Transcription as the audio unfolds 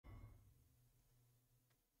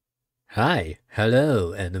Hi,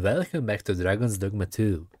 hello, and welcome back to Dragon's Dogma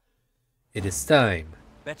 2. It is time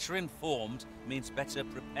Better informed means better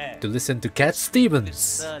prepared. to listen to Cat Stevens.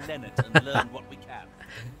 Sir Leonard and learn what we can.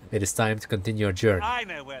 It is time to continue our journey. I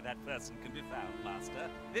know where that person can be found, Master.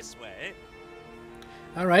 This way.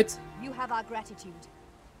 Alright, You have our gratitude.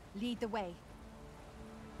 Lead the way.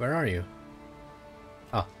 where are you?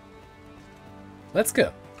 Ah. Let's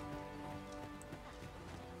go.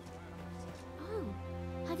 Oh,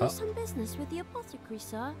 have you some business with the apothecary,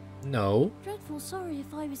 sir? No. Dreadful sorry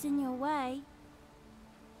if I was in your way.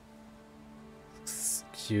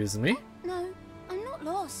 Excuse me? No, I'm not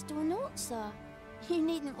lost or naught, sir. You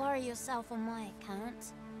needn't worry yourself on my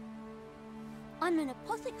account. I'm an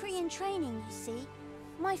apothecary in training, you see.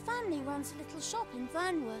 My family runs a little shop in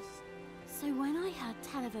Vernworth. So when I heard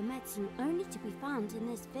tell of a medicine only to be found in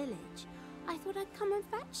this village, I thought I'd come and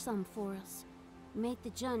fetch some for us. Made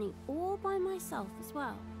the journey all by myself as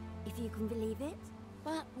well, if you can believe it.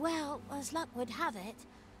 But, well, as luck would have it,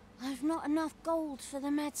 I've not enough gold for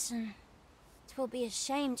the medicine. 'Twill be a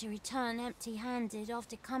shame to return empty-handed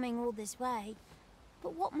after coming all this way.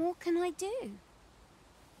 But what more can I do?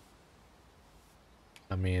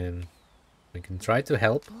 I mean, we can try to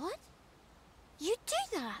help. What? You'd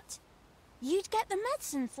do that? You'd get the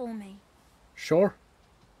medicine for me? Sure.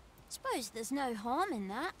 Suppose there's no harm in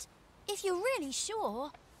that. If you're really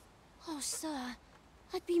sure. Oh, sir,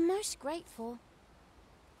 I'd be most grateful.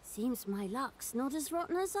 Seems my luck's not as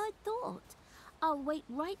rotten as I thought. I'll wait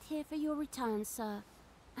right here for your return, sir.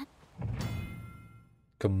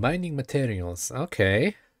 Combining materials.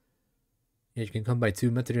 Okay. Yeah, you can combine two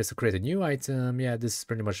materials to create a new item. Yeah, this is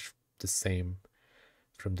pretty much the same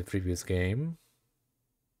from the previous game.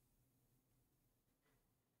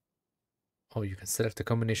 Oh, you can select the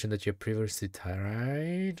combination that you previously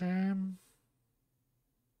tried.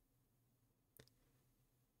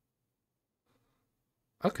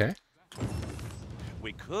 Okay.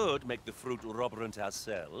 We could make the fruit roberant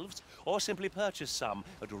ourselves, or simply purchase some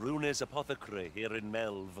at Rune's apothecary here in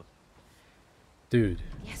Melv. Dude,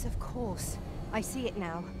 Yes, of course. I see it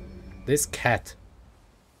now. this cat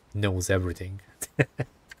knows everything.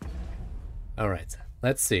 Alright,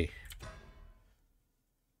 let's see.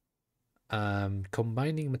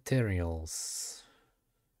 Combining materials.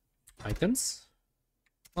 Items?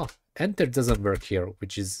 Oh, enter doesn't work here,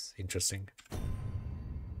 which is interesting.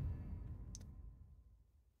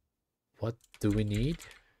 What do we need?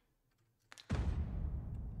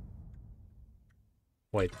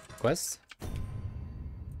 Wait, quest?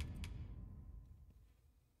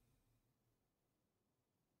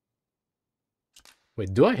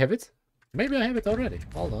 Wait, do I have it? Maybe I have it already.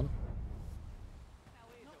 Hold on.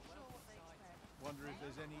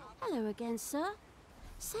 Hello again, sir.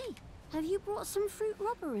 Say, have you brought some fruit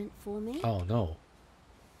roberant for me? Oh no.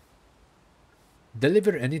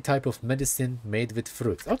 Deliver any type of medicine made with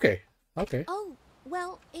fruit. Okay, okay. Oh,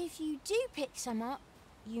 well, if you do pick some up,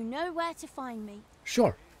 you know where to find me.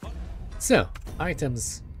 Sure. So,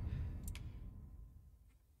 items.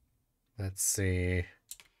 Let's see.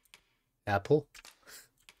 Apple.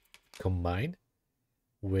 Combine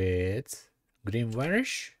with green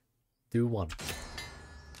varish. Do one.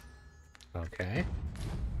 Okay.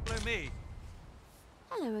 Follow me.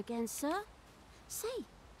 Hello again, sir. Say,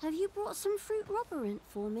 have you brought some fruit roberant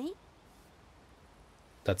for me?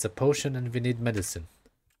 That's a potion and we need medicine.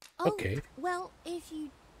 Oh, Okay. well, if you...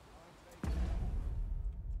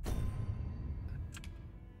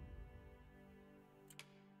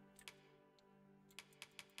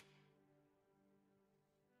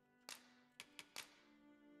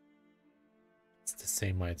 It's the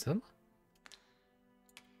same item.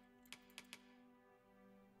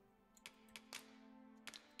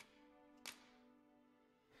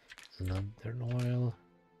 Lantern oil.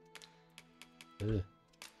 Ugh.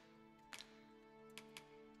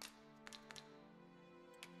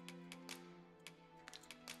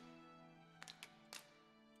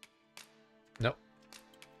 No.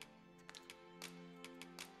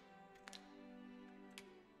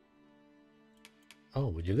 Oh,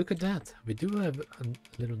 would you look at that? We do have a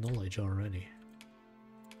little knowledge already.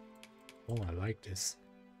 Oh, I like this.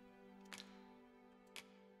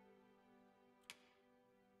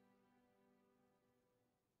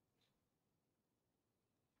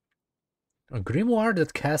 A grimoire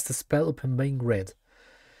that casts a spell upon being read.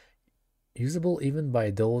 Usable even by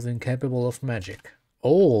those incapable of magic.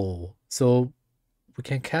 Oh, so we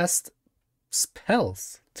can cast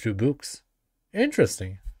spells through books.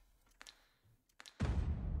 Interesting.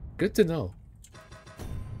 Good to know.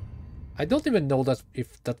 I don't even know that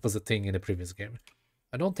if that was a thing in the previous game.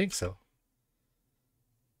 I don't think so.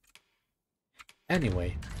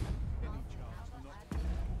 Anyway,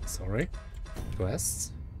 Sorry.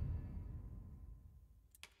 Quests.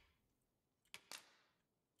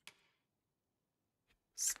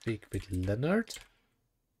 Speak with Leonard.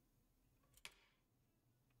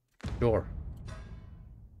 Sure.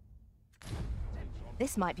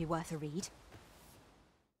 This might be worth a read.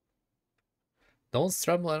 Don't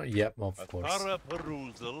stumble. Yep, of A course. thorough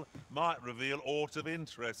perusal might reveal aught of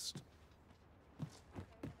interest.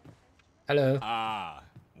 Hello. Ah,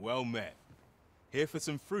 well met. Here for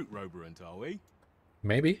some fruit, Roberant, are we?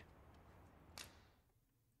 Maybe.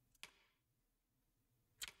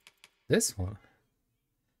 This one.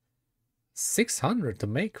 600 to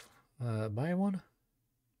make. Buy one.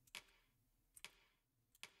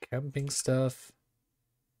 Camping stuff.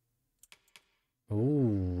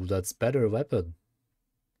 Ooh, that's better weapon.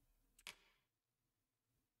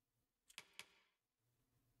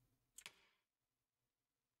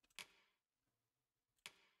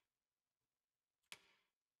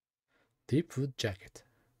 Deep wood jacket.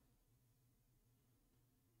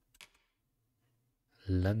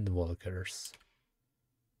 Landwalkers.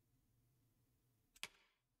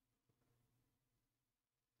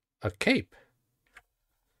 A cape.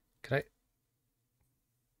 Can I?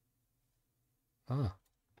 Ah.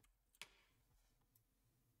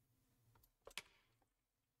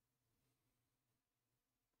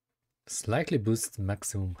 Slightly boosts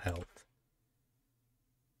maximum health.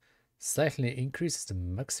 Slightly increases the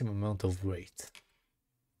maximum amount of weight.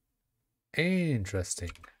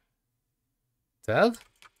 Interesting. Ted?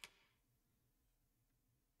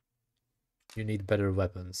 You need better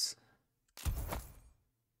weapons.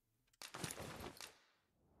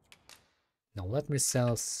 Now let me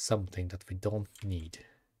sell something that we don't need.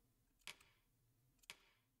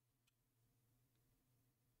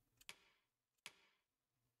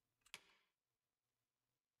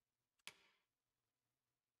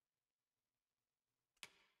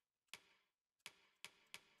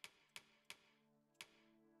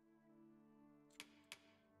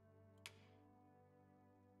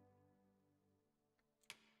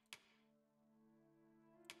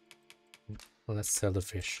 Let's sell the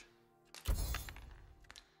fish.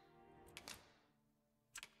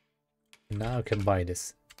 Now I can buy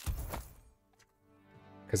this.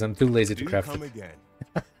 Because I'm too lazy to craft it. Again.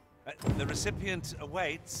 The recipient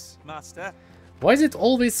awaits, Master. Why is it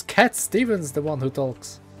always Cat Stevens the one who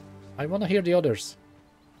talks? I want to hear the others.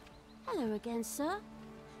 Hello again, sir.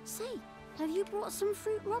 Say, have you brought some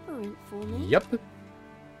fruit Roberant for me? Yep.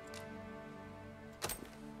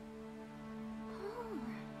 Oh,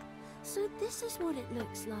 so this is what it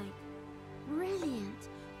looks like. Brilliant.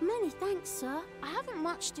 Many thanks, sir. I haven't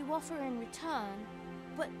much to offer in return,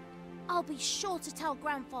 but I'll be sure to tell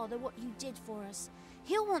Grandfather what you did for us.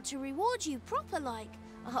 He'll want to reward you proper-like,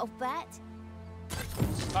 I'll bet.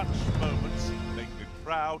 Such moments make me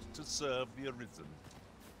proud to serve the Arisen.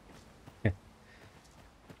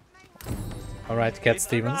 Alright, Cat They've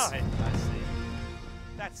Stevens. arrived, I see.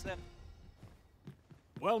 That's them.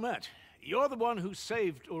 Well met. You're the one who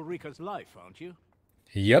saved Ulrika's life, aren't you?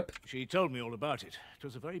 Yep, She told me all about it. It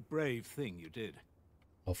was a very brave thing you did.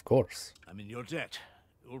 of course. I'm in your debt.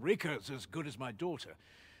 Ulrika's as good as my daughter.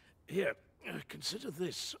 Here, consider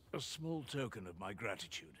this a small token of my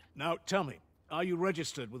gratitude. Now, tell me, are you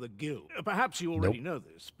registered with a guild? Perhaps you already know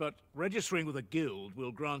this, but registering with a guild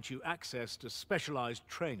will grant you access to specialized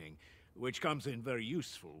training, which comes in very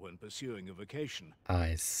useful when pursuing a vocation.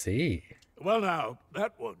 I see. Well now,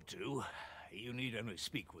 that won't do. You need only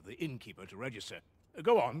speak with the innkeeper to register.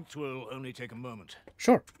 Go on, 'twill only take a moment.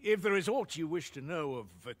 Sure. If there is aught you wish to know of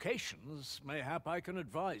vocations, mayhap I can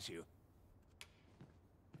advise you.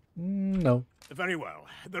 No. Very well.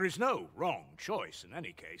 There is no wrong choice in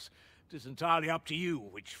any case. It is entirely up to you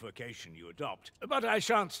which vocation you adopt. But I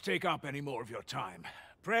shan't take up any more of your time.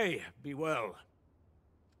 Pray, be well.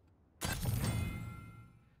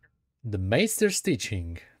 The Meister's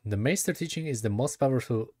Teaching. The Meister Teaching is the most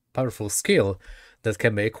powerful skill that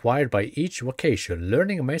can be acquired by each vocation.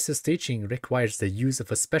 Learning a Meister's Teaching requires the use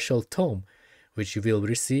of a special tome, which you will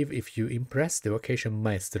receive if you impress the vocation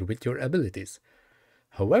Meister with your abilities.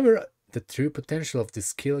 However, the true potential of this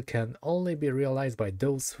skill can only be realized by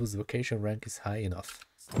those whose vocation rank is high enough.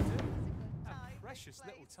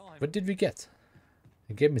 What did we get?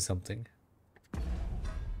 It gave me something.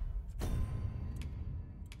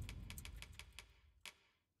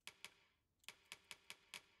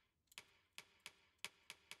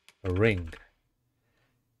 A ring.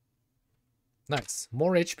 Nice.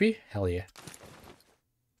 More HP? Hell yeah.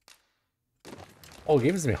 Oh, it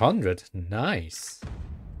gives me 100. Nice.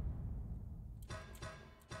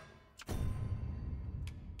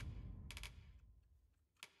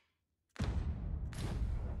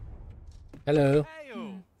 Hello. Hey,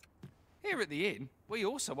 all. Here at the inn, we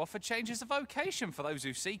also offer changes of vocation for those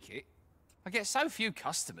who seek it. I get so few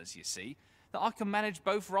customers, you see, that I can manage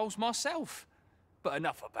both roles myself. But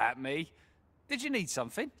enough about me. Did you need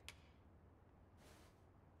something?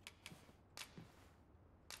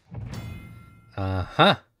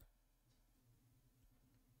 Uh-huh.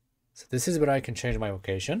 So this is where I can change my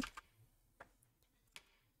vocation.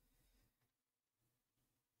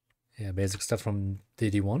 Yeah, basic stuff from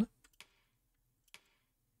DD1.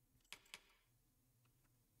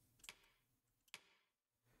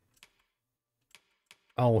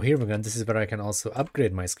 Oh, here we go. This is where I can also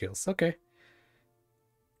upgrade my skills. Okay.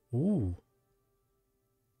 Ooh.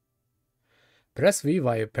 Press V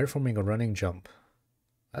while performing a running jump.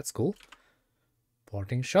 That's cool.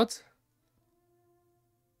 Parting shot.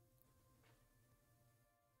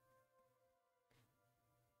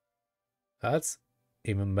 That's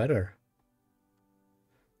even better.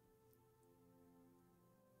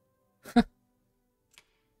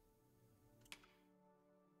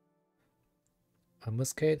 A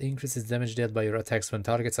musket increases damage dealt by your attacks when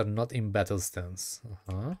targets are not in battle stance.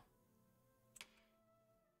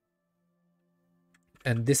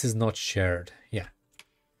 And this is not shared. Yeah.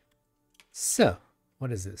 So,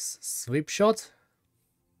 what is this? Sweep shot?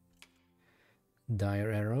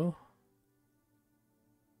 Dire arrow?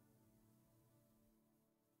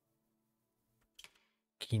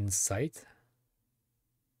 Keen sight?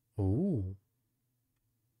 Ooh.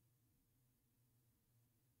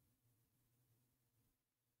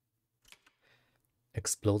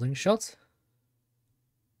 Exploding shot?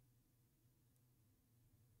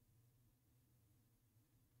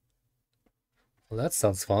 Well, that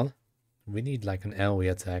sounds fun. We need like an AoE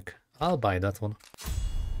attack. I'll buy that one.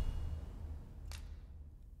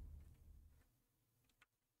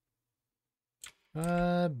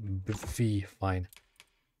 V, fine.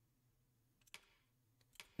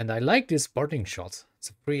 And I like this parting shot. It's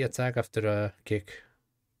a free attack after a kick.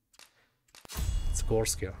 It's core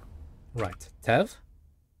skill. Right, Tev.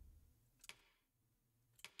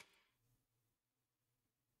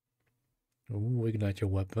 Ooh, ignite your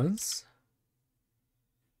weapons.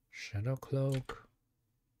 Shadow Cloak.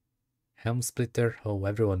 Helm Splitter. Oh,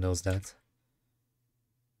 everyone knows that.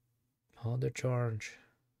 Powder Charge.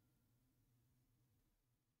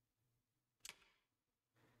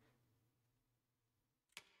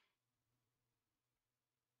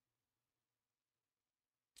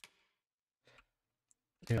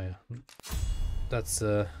 Yeah, that's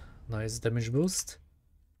a nice damage boost.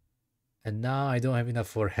 And now I don't have enough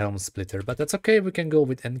for Helm Splitter, but that's okay, we can go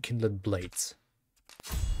with Enkindled Blades.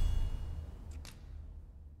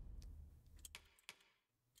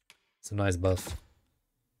 It's a nice buff.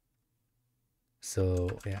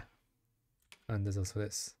 So, yeah. And there's also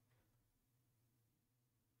this.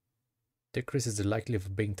 Decreases the likelihood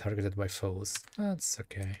of being targeted by foes. That's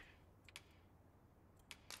okay.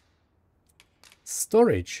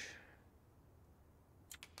 Storage.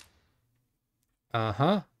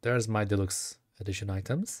 There's my deluxe edition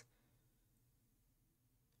items.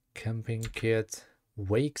 Camping kit,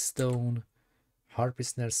 wake stone, harpy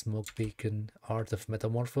snare, smoke beacon, art of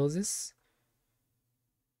metamorphosis.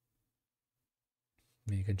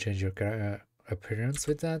 You can change your appearance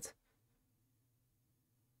with that.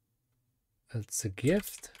 That's a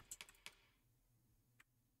gift.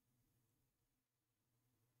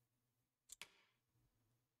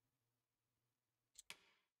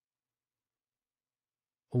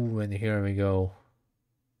 Oh, and here we go.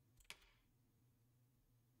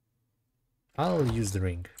 I'll use the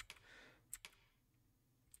ring.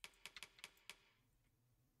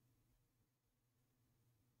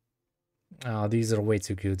 Ah, these are way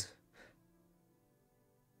too good.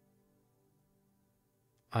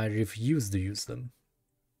 I refuse to use them.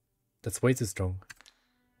 That's way too strong.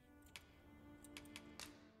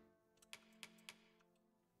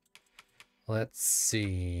 Let's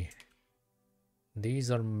see.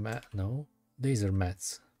 These are no, these are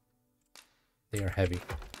mats. They are heavy.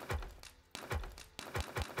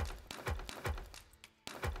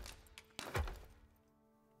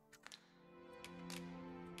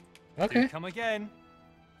 Okay. Come again.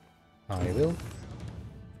 I will.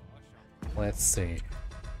 Let's see.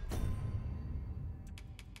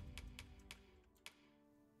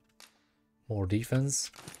 More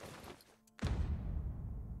defense.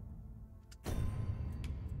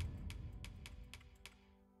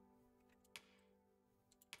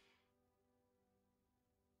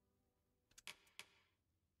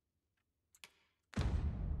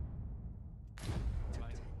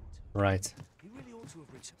 Right.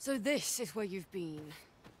 So this is where you've been.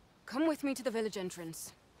 Come with me to the village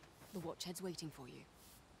entrance. The watchhead's waiting for you.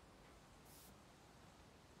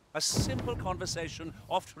 A simple conversation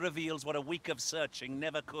oft reveals what a week of searching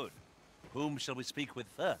never could. Whom shall we speak with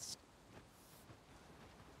first?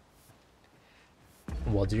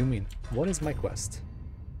 What do you mean? What is my quest?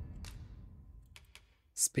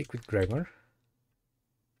 Speak with Gregor.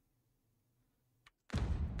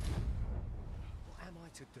 What am I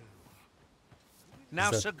to do?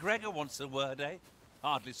 Now Sir Gregor wants a word, eh?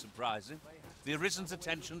 Hardly surprising. The Arisen's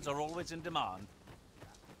attentions are always in demand.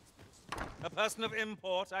 A person of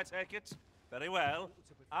import, I take it? Very well.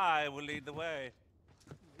 I will lead the way.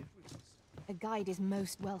 A guide is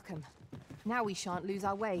most welcome. Now we shan't lose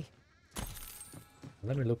our way.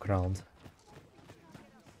 Let me look around.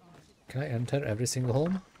 Can I enter every single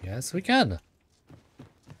home? Yes, we can.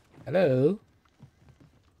 Hello?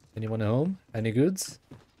 Anyone home? Any goods?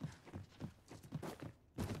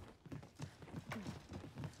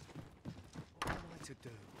 What am I to do?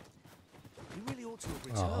 You really ought to have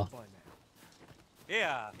returned by now.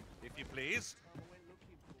 Here, if you please.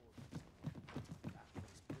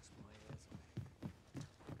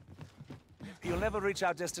 You'll never reach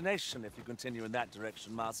our destination if you continue in that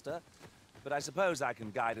direction, Master. But I suppose I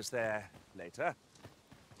can guide us there later.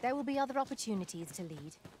 There will be other opportunities to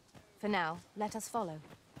lead. For now, let us follow.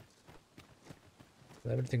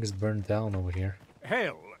 Everything is burned down over here.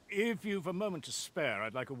 Hale, if you've a moment to spare,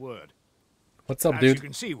 I'd like a word. What's up, As dude? you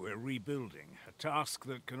can see, we're rebuilding. A task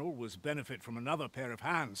that can always benefit from another pair of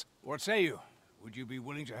hands. What say you? Would you be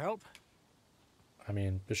willing to help? I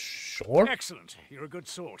mean, sure. Excellent. You're a good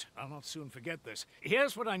sort. I'll not soon forget this.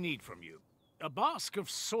 Here's what I need from you. A basque of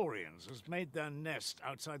saurians has made their nest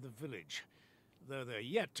outside the village. Though they're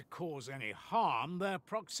yet to cause any harm, their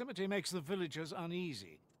proximity makes the villagers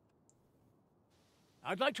uneasy.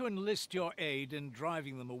 I'd like to enlist your aid in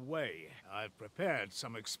driving them away. I've prepared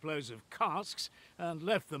some explosive casks and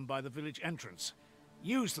left them by the village entrance.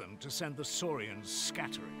 Use them to send the saurians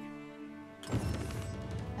scattering.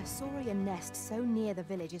 A saurian nest so near the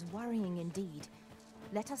village is worrying indeed.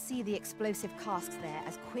 Let us see the explosive casks there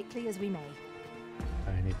as quickly as we may.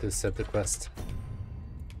 I need to set the quest.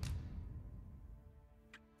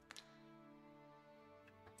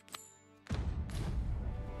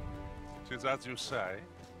 Tis as you say.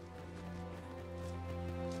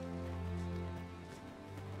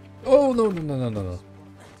 Oh, no, no, no, no, no, no.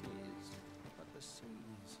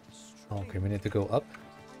 Okay, we need to go up.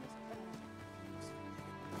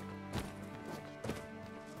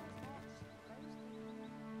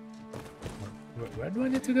 Where do I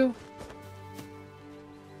need to go?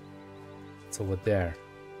 It's over there.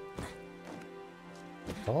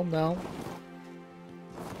 Calm down.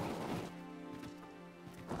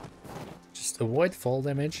 Just avoid fall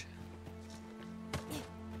damage.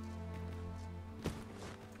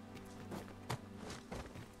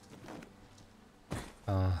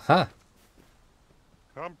 Aha!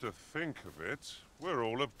 Come to think of it, we're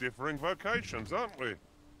all of differing vocations, aren't we?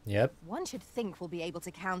 Yep. One should think we'll be able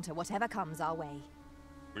to counter whatever comes our way.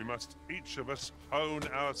 We must each of us hone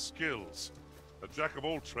our skills. A jack of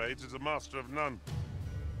all trades is a master of none.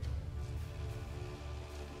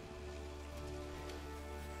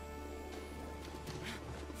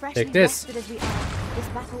 Freshly Take this. rested as we are, this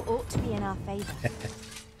battle ought to be in our favor.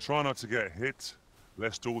 Try not to get hit,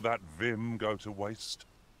 lest all that vim go to waste.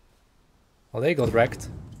 Well, they got wrecked.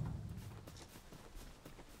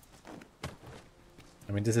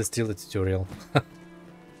 I mean, this is still a tutorial.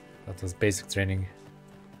 That was basic training.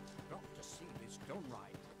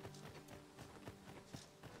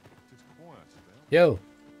 Yo!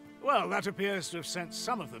 Well, that appears to have sent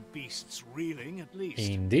some of the beasts reeling, at least.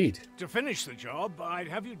 Indeed. To finish the job, I'd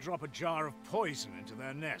have you drop a jar of poison into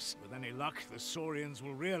their nest. With any luck, the Saurians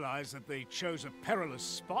will realize that they chose a perilous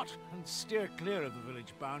spot and steer clear of the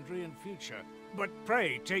village boundary in future. But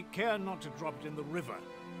pray, take care not to drop it in the river.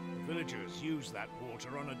 The villagers use that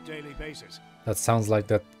water on a daily basis. That sounds like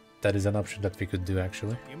that is an option that we could do,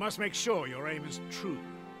 actually. You must make sure your aim is true.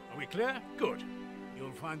 Are we clear? Good.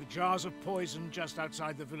 You'll find the jars of poison just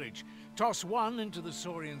outside the village. Toss one into the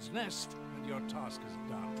Saurian's nest, and your task is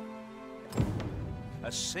done.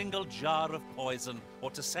 A single jar of poison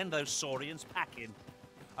ought to send those saurians packing.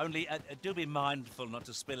 Only do be mindful not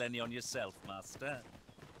to spill any on yourself, Master.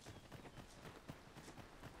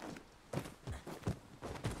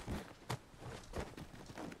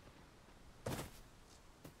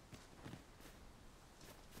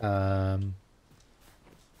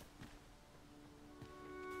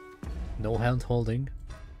 No hand holding.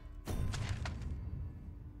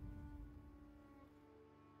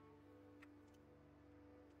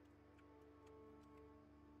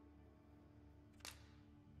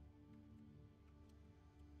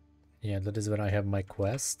 Yeah, that is where I have my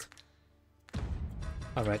quest.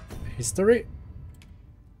 Alright, history.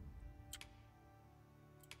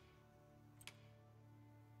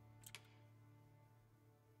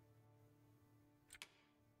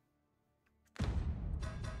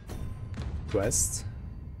 Quest.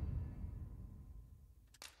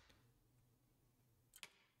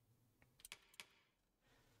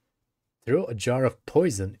 Throw a jar of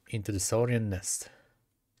poison into the saurian nest.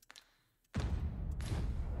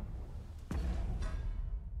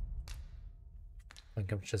 I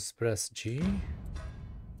can just press G.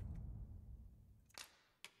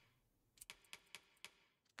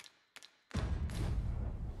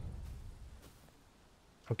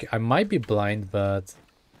 Okay, I might be blind, but...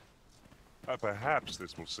 Perhaps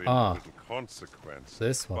this will seem a little consequence.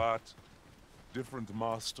 This one. But different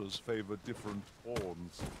masters favor different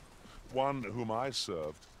pawns. One whom I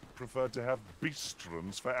served preferred to have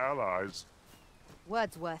beastrons for allies.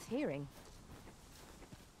 Words worth hearing.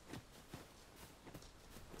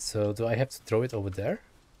 So do I have to throw it over there?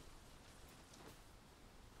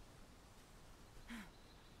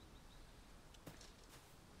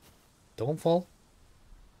 Don't fall.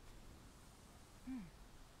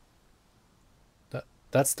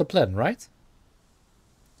 That's the plan, right?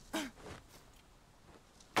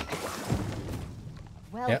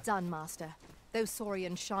 Well done, Master. Those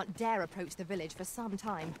Saurians shan't dare approach the village for some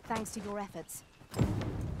time, thanks to your efforts.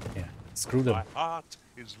 Yeah, screw them. My heart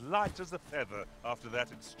is light as a feather after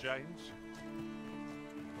that exchange.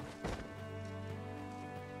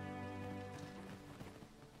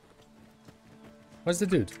 Where's the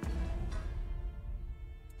dude?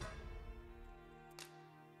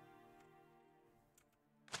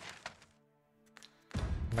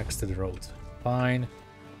 Next to the road. Fine.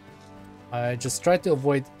 I just tried to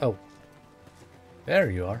avoid... Oh. There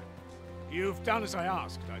you are. You've done as I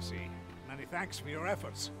asked, I see. Many thanks for your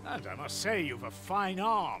efforts. And I must say, you've a fine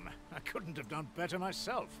arm. I couldn't have done better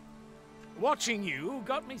myself. Watching you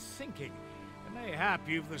got me thinking. Mayhap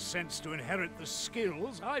you've the sense to inherit the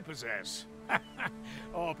skills I possess.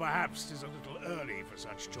 Or perhaps 'tis a little early for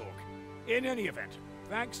such talk. In any event,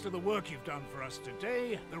 thanks to the work you've done for us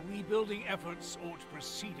today, the rebuilding efforts ought to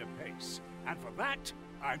proceed apace. And for that,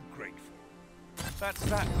 I'm grateful. That's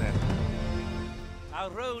that then. Our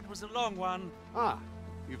road was a long one. Ah,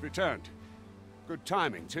 you've returned. Good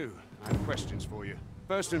timing, too. I have questions for you.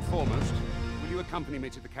 First and foremost, will you accompany me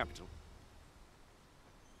to the capital?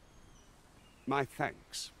 My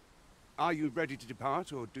thanks. Are you ready to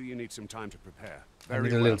depart, or do you need some time to prepare? I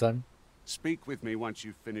need a little time. Speak with me once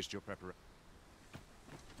you've finished your preparation.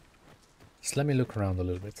 Just let me look around a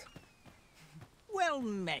little bit. Well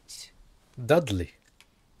met. Dudley.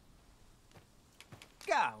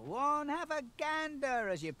 Go on, have a gander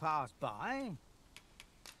as you pass by.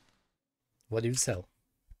 What do you sell?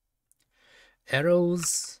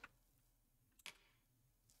 Arrows.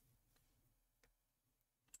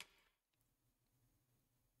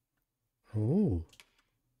 Ooh.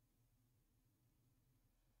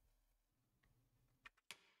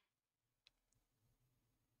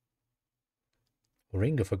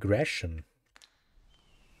 Ring of Aggression.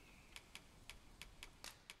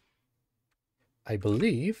 I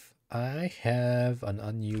believe I have an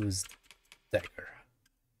unused dagger.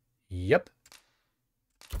 Yep.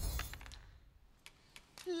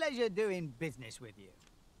 Pleasure doing business with you.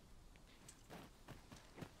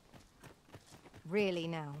 Really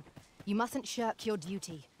now, you mustn't shirk your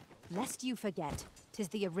duty, lest you forget 'tis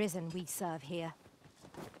the Arisen we serve here.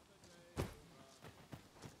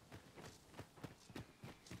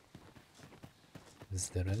 Is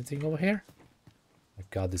there anything over here? My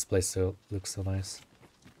god, this place looks so nice.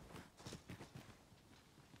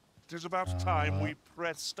 'Tis about time we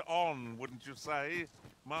pressed on, wouldn't you say,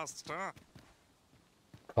 Master?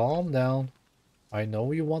 Calm down. I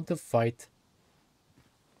know you want to fight.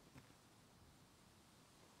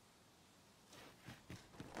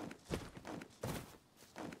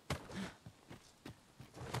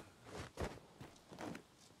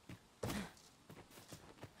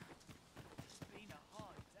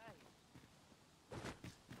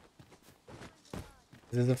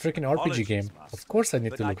 This is a freaking RPG game. Of course I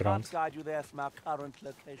need to look around. I can't guide you there from our current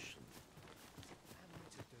location.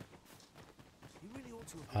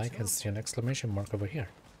 I can see an exclamation mark over here.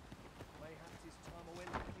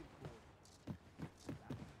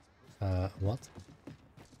 What?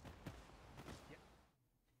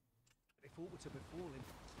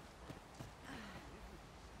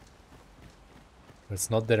 It's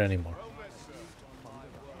not there anymore.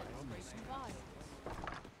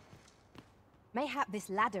 Mayhap this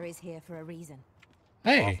ladder is here for a reason.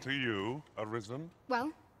 Hey! After you, Arisen.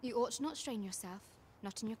 Well, you ought not strain yourself,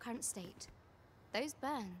 not in your current state. Those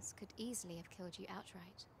burns could easily have killed you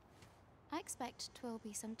outright. I expect 'twill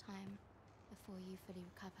be some time before you fully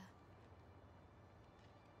recover.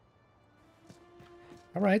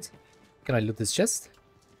 Alright. Can I loot this chest?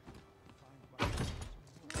 A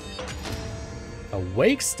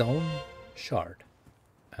wakestone shard.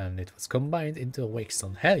 And it was combined into a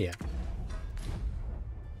wakestone. Hell yeah.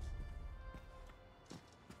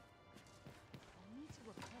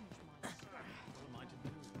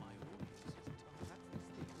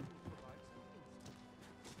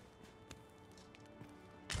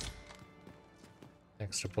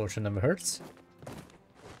 Extra potion never hurts.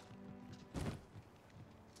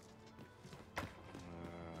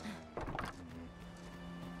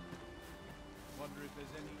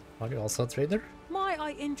 Are you also a trader? Might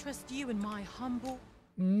I interest you in my humble...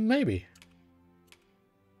 Maybe.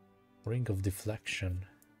 Ring of deflection.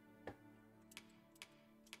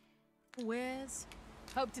 wares?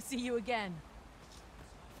 Hope to see you again.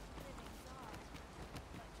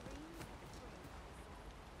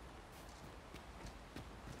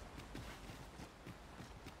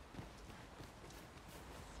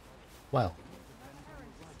 Well.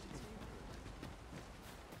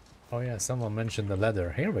 Oh yeah, someone mentioned the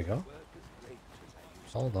ladder. Here we go.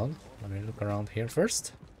 Hold on, let me look around here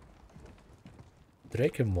first.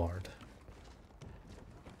 Drakenward.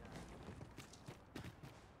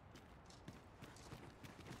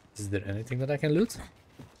 Is there anything that I can loot?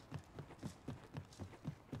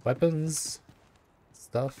 Weapons,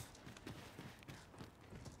 stuff.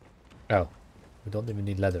 Oh, we don't even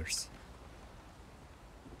need ladders.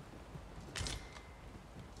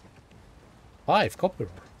 5 copper ore.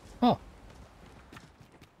 Huh.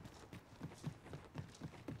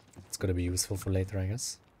 It's gonna be useful for later, I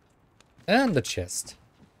guess. And the chest.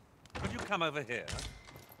 Could you come over here?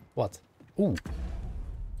 What? Ooh.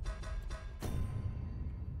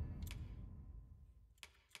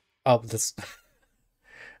 Oh, this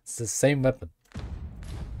it's the same weapon.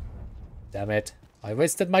 Damn it. I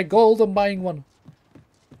wasted my gold on buying one.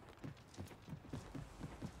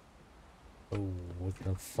 Oh, we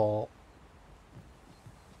can fall.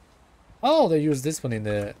 Oh, they used this one in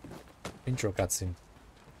the intro cutscene.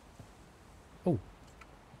 Oh.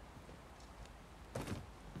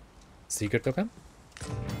 Secret token?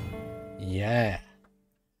 Yeah.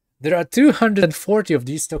 There are 240 of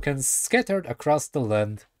these tokens scattered across the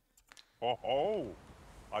land. Oh,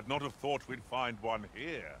 I'd not have thought we'd find one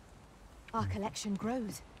here. Our collection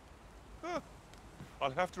grows. Huh.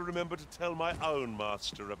 I'll have to remember to tell my own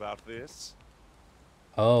master about this.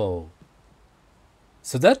 Oh.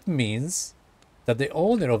 So that means that the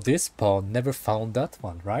owner of this pawn never found that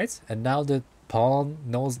one, right? And now the pawn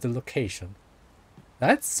knows the location.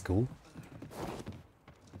 That's cool.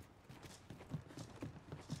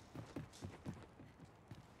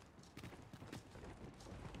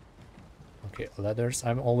 Okay, ladders.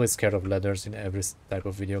 I'm always scared of ladders in every type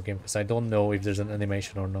of video game because I don't know if there's an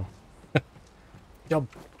animation or no.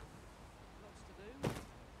 Jump!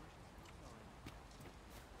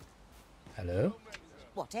 Hello?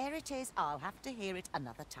 Whatever it is, I'll have to hear it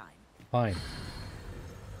another time. Fine.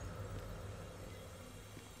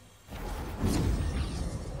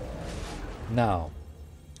 Now,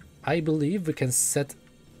 I believe we can set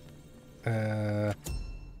a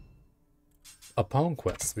pawn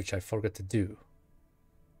quest, which I forgot to do.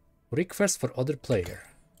 Request for other player.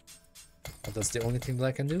 Oh, that's the only thing that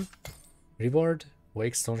I can do. Reward,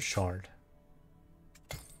 Wakestone Shard.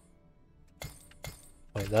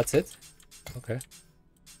 Wait, that's it? Okay.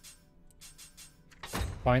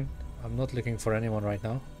 Fine. I'm not looking for anyone right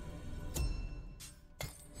now.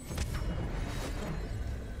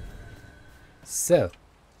 So,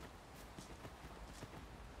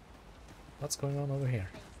 what's going on over here?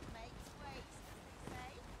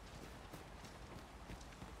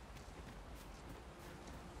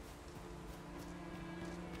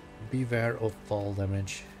 Beware of fall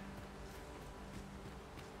damage.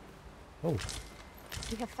 Oh.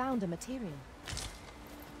 We have found a material.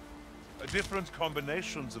 Different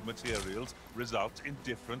combinations of materials result in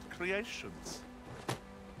different creations.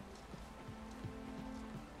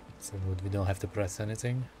 So we don't have to press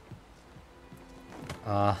anything.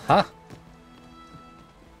 Aha!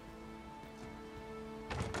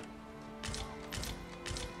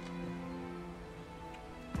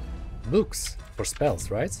 Books for spells,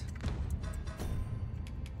 right?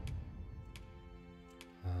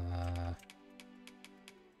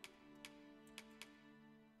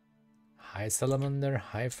 High Salamander,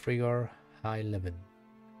 High Frigor, High Levin.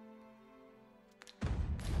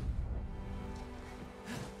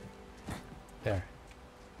 There.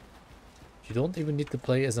 You don't even need to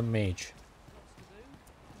play as a mage.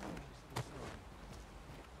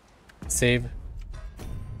 Save.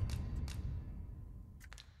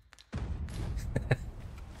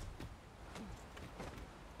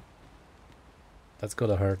 That's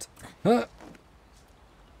gonna hurt. Huh.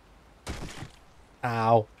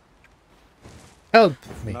 Ow. Help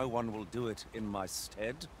me. No one will do it in my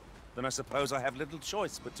stead. Then I suppose I have little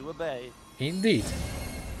choice but to obey. Indeed.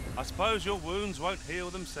 I suppose your wounds won't heal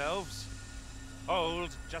themselves.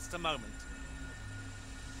 Hold just a moment.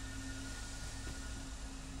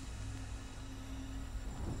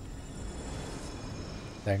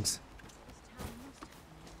 Thanks.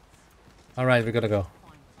 Alright, we gotta go.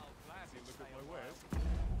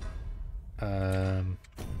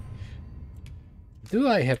 Do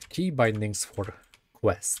I have key bindings for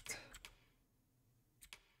quest?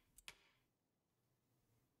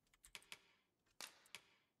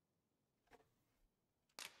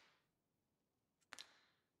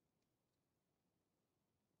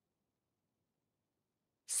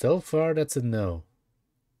 So far, that's a no.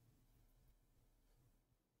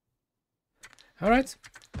 Alright,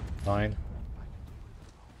 fine.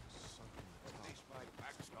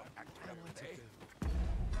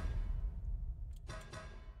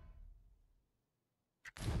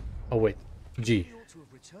 Oh wait, G.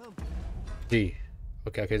 G.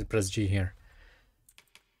 Okay, okay, press G here.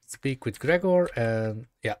 Speak with Gregor and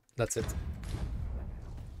yeah, that's it.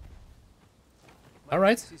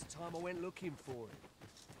 Alright.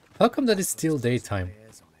 How come that is still daytime?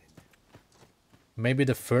 Maybe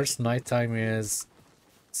the first nighttime is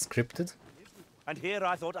scripted? And here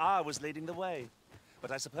I thought I was leading the way.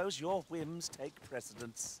 But I suppose your whims take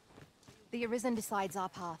precedence. The Arisen decides our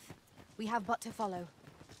path. We have but to follow.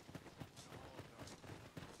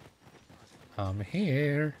 I'm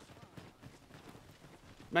here.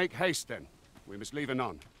 Make haste then. We must leave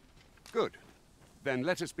anon. Good. Then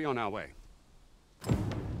let us be on our way.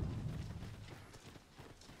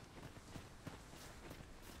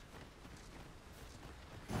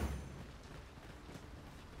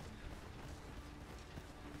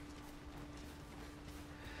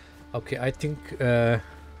 Okay, I think oh.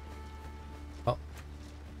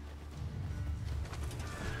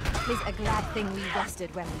 Tis a glad thing we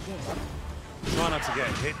rested when we did. Try not to get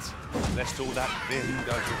hit, lest all that vim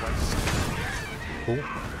go to waste. Cool.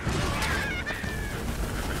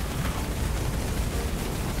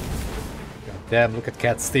 God damn, look at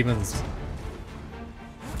Cat Stevens.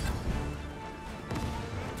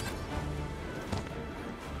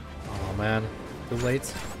 Oh man, too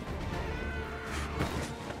late.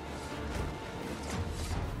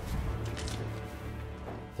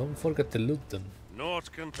 Don't forget to loot them.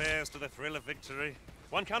 Naught compares to the thrill of victory.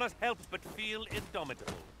 One cannot help but feel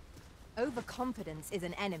indomitable. Overconfidence is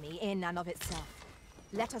an enemy in and of itself.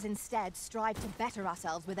 Let us instead strive to better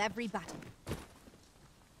ourselves with every battle.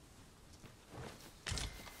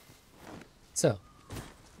 So,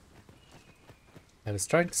 I was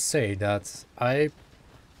trying to say that I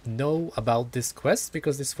know about this quest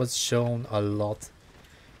because this was shown a lot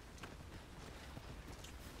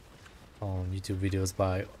on YouTube videos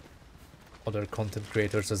by other content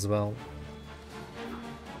creators as well.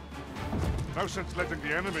 No sense letting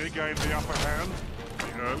the enemy gain the upper hand.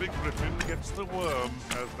 The early griffin gets the worm,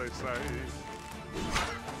 as they say.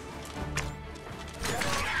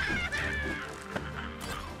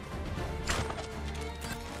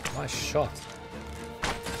 Nice shot.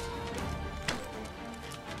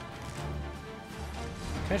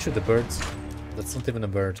 Can I shoot the birds? That's not even a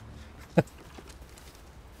bird.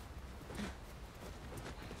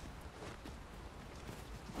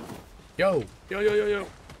 Yo! Yo, yo, yo, yo!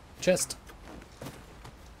 Chest!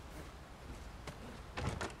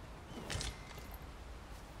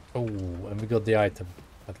 Oh, and we got the item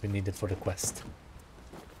that we needed for the quest.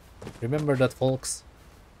 Remember that, folks.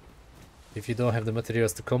 If you don't have the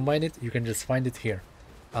materials to combine it, you can just find it here.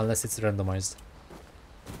 Unless it's randomized.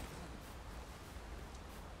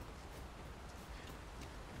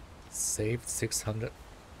 Saved 600.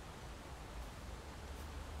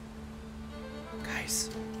 Guys.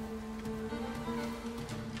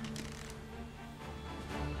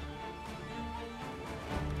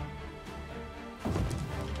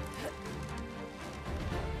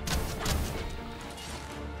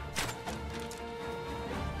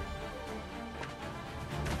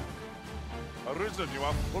 Arisen, you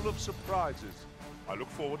are full of surprises. I look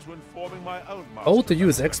forward to informing my own master. Oh, to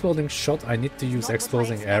use exploding shot, I need to use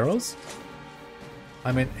exploding arrows?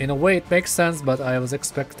 I mean, in a way it makes sense, but I was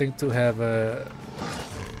expecting to have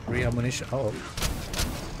re-ammunition. Oh.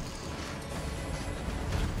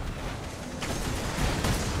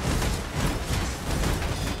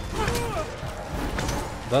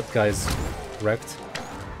 That guy's wrecked.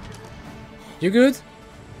 You good?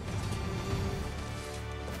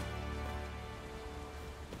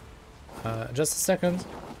 Just a second.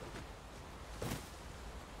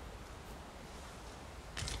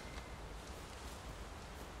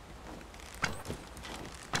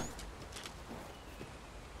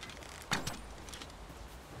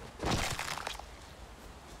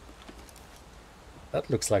 That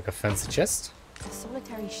looks like a fancy chest. A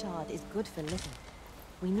solitary shard is good for little.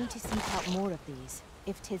 We need to seek out more of these,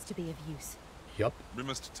 if 'tis to be of use. Yup. We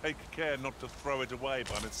must take care not to throw it away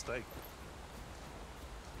by mistake.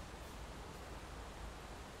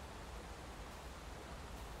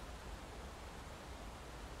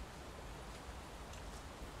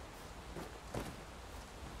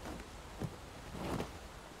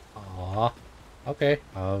 Ah, okay,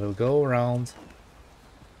 I will go around.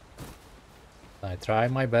 I try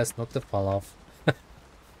my best not to fall off.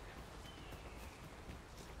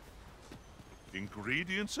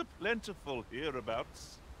 Ingredients are plentiful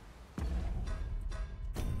hereabouts.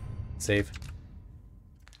 Save.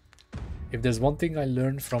 If there's one thing I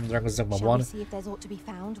learned from Dragon's Dogma Shall 1, we see if there's aught to be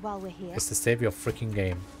found while we're here? it's to save your freaking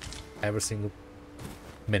game. Every single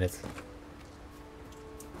minute.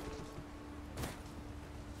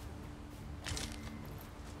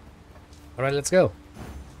 Alright, let's go.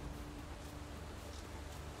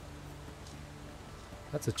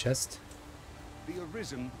 That's a chest. The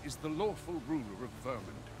Arisen is the lawful ruler of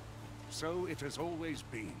Vermund. So it has always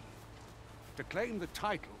been. To claim the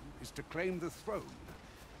title is to claim the throne.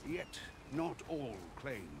 Yet, not all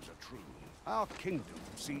claims are true. Our kingdom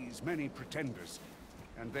sees many pretenders,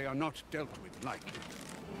 and they are not dealt with lightly.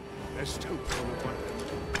 Best hope for a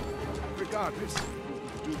one. Regardless,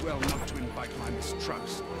 do well not to invite my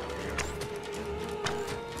mistrust.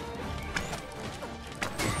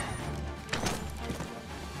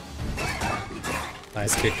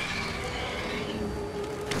 Nice kick.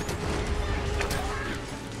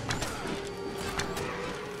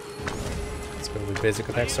 Let's go with basic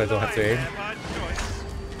attack so I don't have to aim.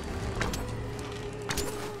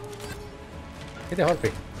 Hit the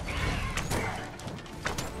harpy.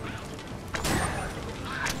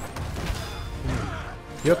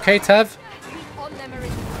 You okay, Tav? On them,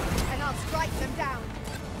 Arisen, and I'll strike them down.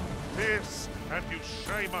 This, and you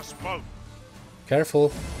shame us both.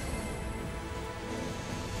 Careful.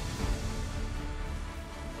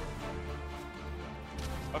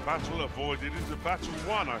 A battle avoided is a battle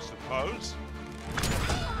won, I suppose.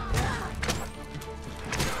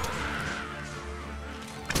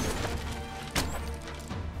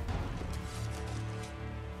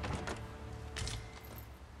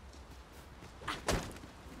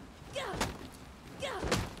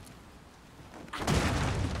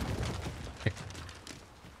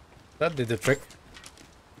 That did the trick.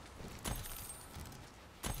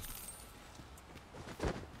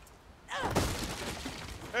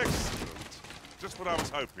 Excellent. Just what I was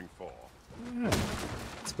hoping for. Yeah.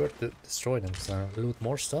 It's worth to destroy them, so loot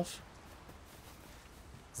more stuff.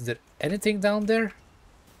 Is there anything down there?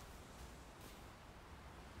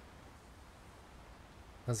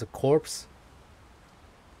 There's a corpse.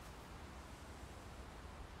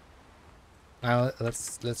 Now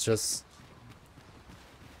let's just...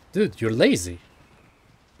 Dude, you're lazy.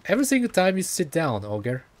 Every single time you sit down,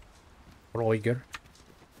 Ogre. Or Oiger.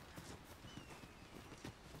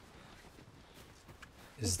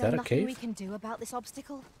 Is there that a nothing cave? we can do about this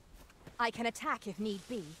obstacle? I can attack if need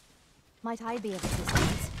be. Might I be of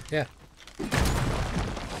assistance? Yeah.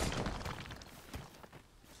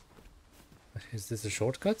 Is this a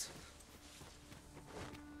shortcut?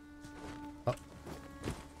 Oh.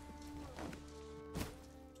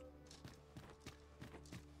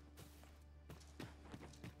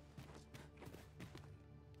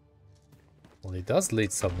 Well, it does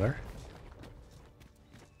lead somewhere.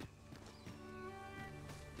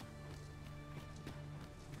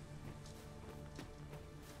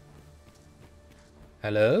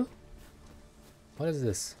 Hello? What is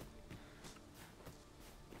this?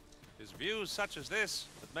 It's views such as this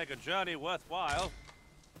that make a journey worthwhile.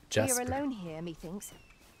 Jasper. We're alone here, methinks.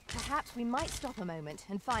 Perhaps we might stop a moment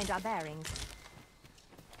and find our bearings.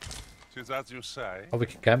 'Tis as you say. Oh, we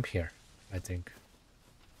can camp here, I think.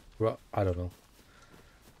 Well, I don't know.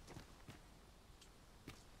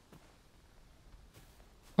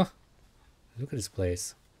 Huh. Look at this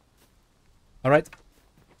place. Alright.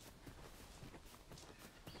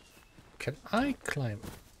 Can I climb?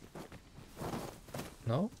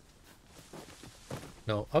 No?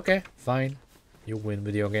 No. Okay, fine. You win,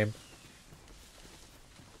 video game.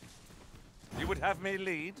 You would have me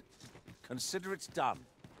lead? Consider it done.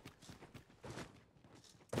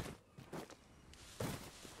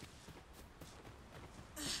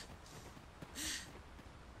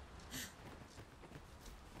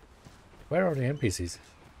 Where are the NPCs?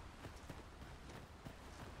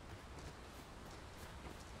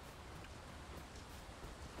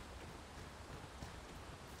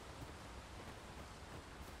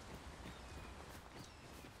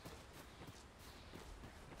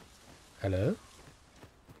 Hello?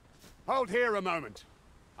 Hold here a moment.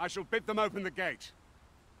 I shall bid them open the gate.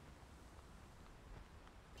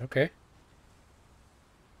 Okay.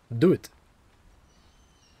 Do it.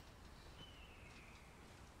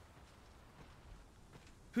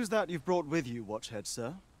 Who's that you've brought with you, Watchhead,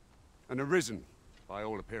 sir? An Arisen, by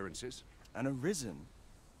all appearances. An Arisen?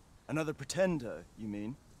 Another pretender, you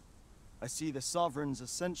mean? I see the Sovereign's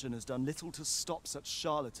ascension has done little to stop such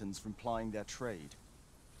charlatans from plying their trade.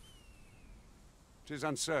 'Tis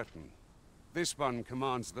uncertain. This one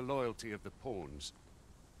commands the loyalty of the pawns.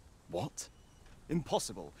 What?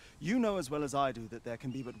 Impossible. You know as well as I do that there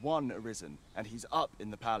can be but one Arisen, and he's up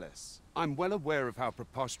in the palace. I'm well aware of how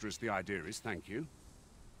preposterous the idea is, thank you.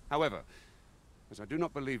 However, as I do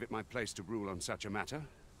not believe it my place to rule on such a matter,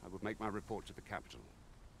 I will make my report to the capital.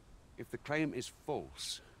 If the claim is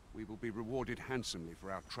false, we will be rewarded handsomely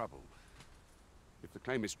for our trouble. If the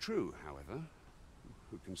claim is true, however,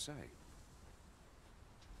 who can say?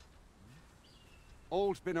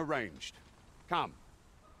 All's been arranged. Come,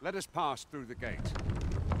 let us pass through the gate.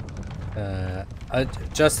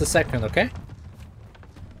 Just a second, okay?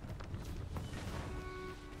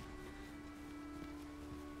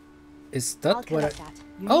 Is that where I...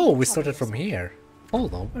 Oh, we started from here.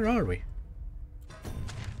 Hold on, where are we?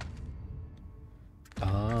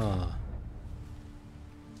 Ah.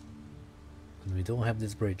 And we don't have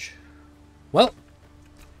this bridge. Well,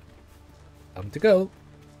 time to go.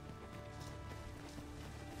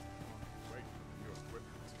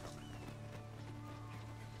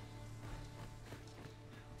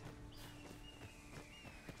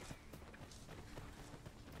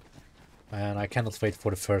 Man, I cannot wait for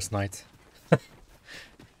the first night.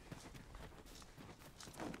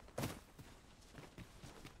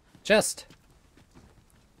 Just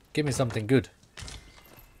give me something good.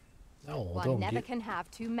 No, One never can have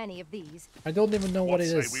too many of these. I don't even know what it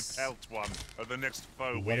is. We pelt one of the next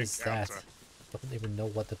foe What we is that? encounter. I don't even know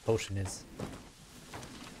what the potion is.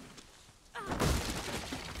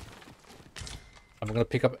 I'm gonna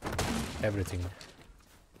pick up everything.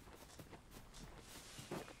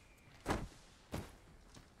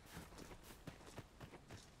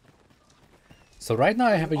 So right now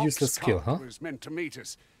I have a useless skill, huh? Was meant to meet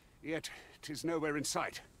us, yet 'tis nowhere in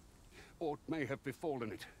sight. Aught may have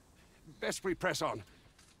befallen it. Best we press on.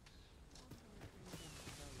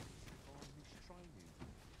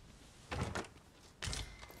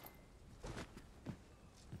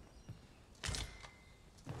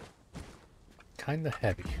 Kinda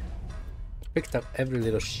heavy. Picked up every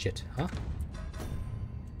little shit, huh?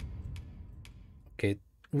 Okay,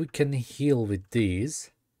 we can heal with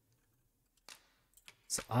these.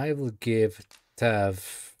 So I will give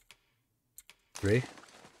Tav 3.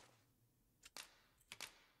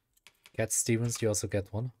 Cat Stevens, you also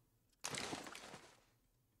get one.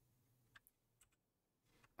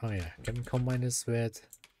 Oh yeah, can we combine this with...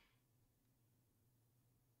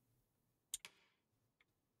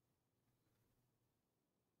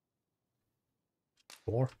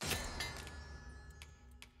 Four.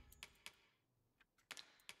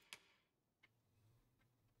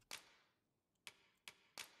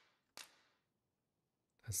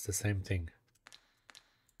 That's the same thing.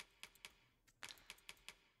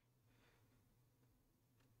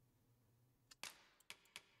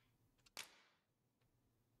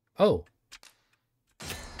 Oh!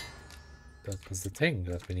 That was the thing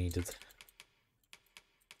that we needed.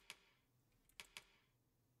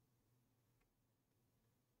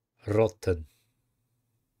 Rotten.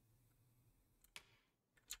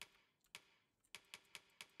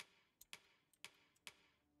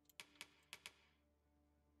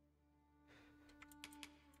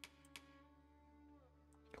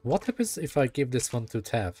 What happens if I give this one to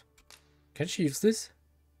Tav? Can she use this?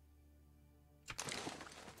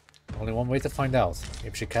 Only one way to find out.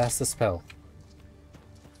 If she casts a spell.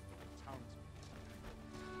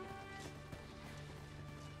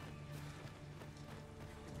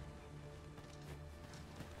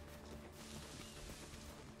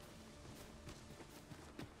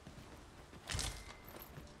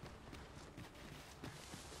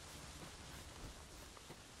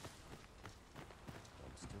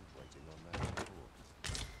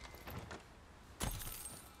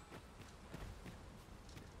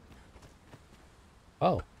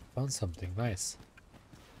 Oh, found something nice.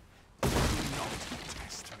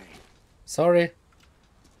 Sorry.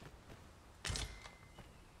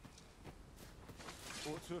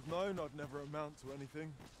 Ought to have known I'd never amount to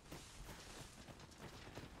anything.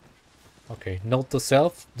 Okay, note to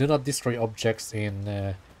self, do not destroy objects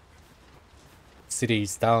in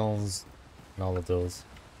cities, towns, and all of those.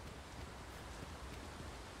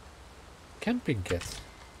 Camping kit.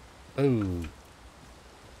 Oh.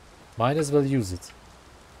 Might as well use it.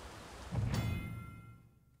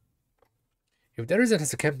 If the Arisen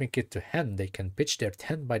has a camping kit to hand, they can pitch their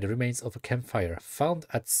tent by the remains of a campfire found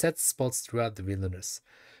at set spots throughout the wilderness.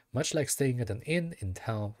 Much like staying at an inn in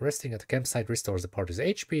town, resting at a campsite restores the party's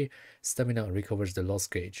HP, stamina, and recovers the lost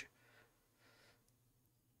gauge.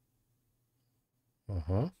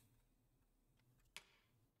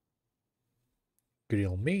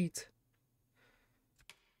 Grill meat.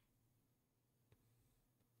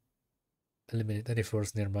 Eliminate any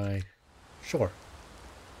force nearby. Sure.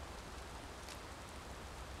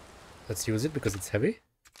 Let's use it because it's heavy.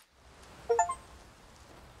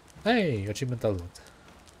 Hey, achievement unlocked.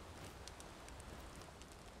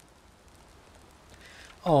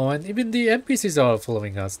 Oh, and even the NPCs are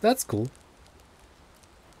following us. That's cool.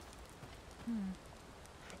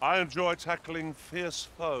 I enjoy tackling fierce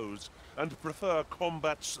foes and prefer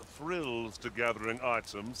combat's thrills to gathering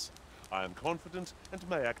items. I am confident and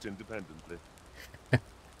may act independently.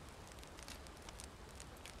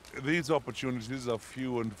 These opportunities are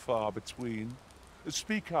few and far between.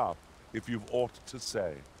 Speak up if you've aught to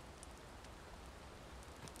say.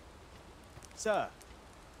 Sir,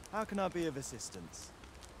 how can I be of assistance?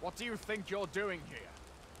 What do you think you're doing here?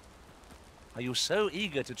 Are you so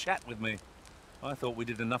eager to chat with me? I thought we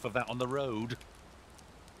did enough of that on the road.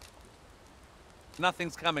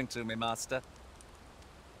 Nothing's coming to me, Master.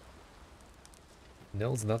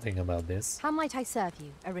 Knows nothing about this. How might I serve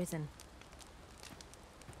you, Arisen?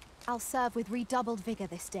 I'll serve with redoubled vigor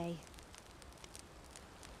this day.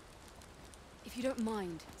 If you don't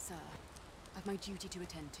mind, sir, I've my duty to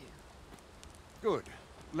attend to. Good.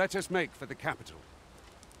 Let us make for the capital.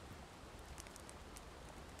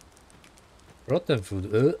 Rotten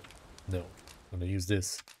food. No. I'm gonna use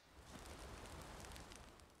this.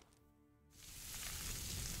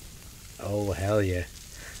 Oh, hell yeah.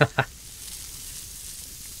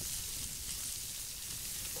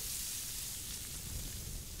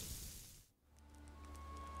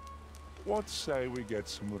 What say we get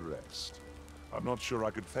some rest? I'm not sure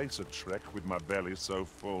I could face a trek with my belly so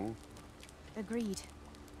full. Agreed.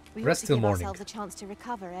 We Rest ought to till give morning. ourselves a chance to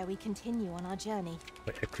recover ere we continue on our journey.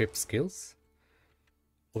 Wait, equip skills?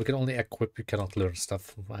 Well, we can only equip, we cannot learn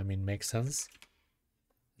stuff. I mean, makes sense.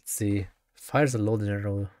 Let's see. Fires a loaded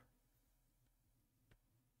arrow.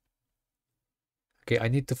 Okay, I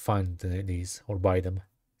need to find these or buy them.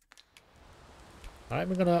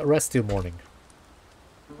 I'm gonna rest till morning.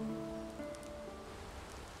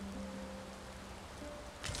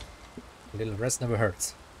 A little rest never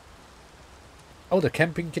hurts. Oh, the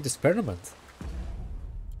camping kit is permanent.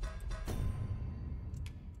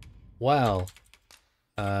 Wow.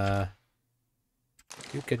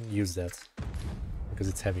 You can use that because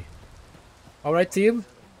it's heavy. Alright, team,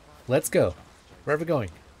 let's go. Where are we going?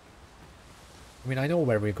 I mean, I know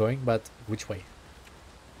where we're going, but which way?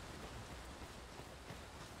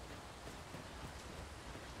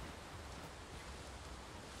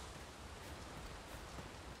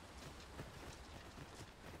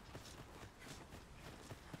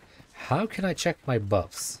 How can I check my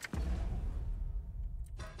buffs?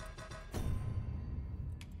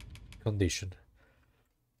 Condition.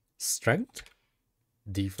 Strength?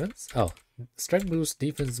 Defense? Oh, strength boost,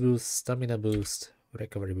 defense boost, stamina boost,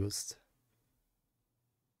 recovery boost.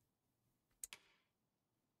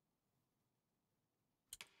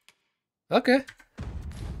 Okay.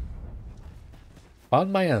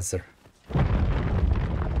 Found my answer.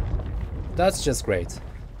 That's just great.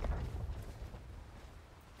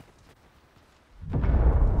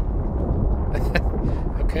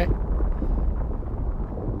 Okay.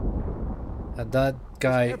 And that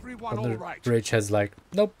guy on the bridge has like,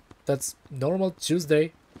 nope, that's normal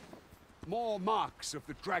Tuesday. More marks of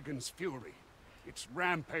the dragon's fury. Its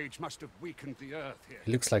rampage must have weakened the earth here.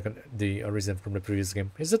 He looks like the Arisen from the previous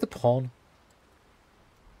game. Is it a pawn?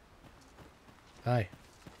 Hi.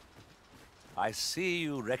 I see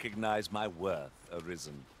you recognize my worth,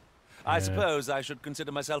 Arisen. I suppose I should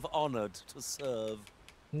consider myself honored to serve.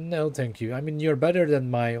 No, thank you. I mean, you're better than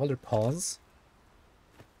my other pawns.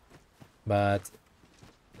 But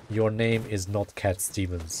your name is not Cat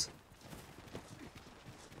Stevens.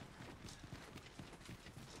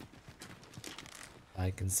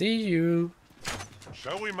 I can see you.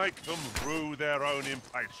 Shall we make them rue their own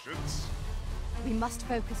impatience? We must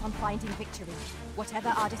focus on finding victory, whatever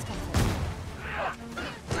our discomfort.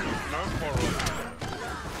 No quarrel.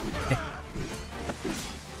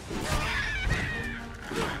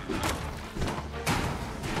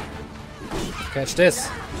 Catch this.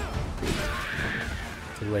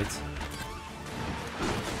 Too late.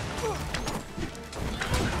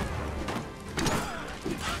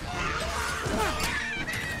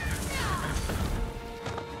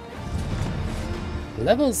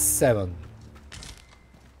 Level 7.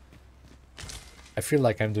 I feel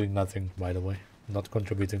like I'm doing nothing, by the way. Not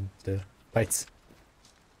contributing to the fights.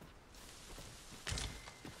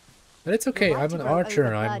 But it's okay, I'm an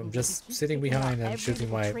archer, I'm just sitting behind and shooting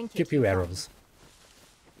my pew-pew arrows.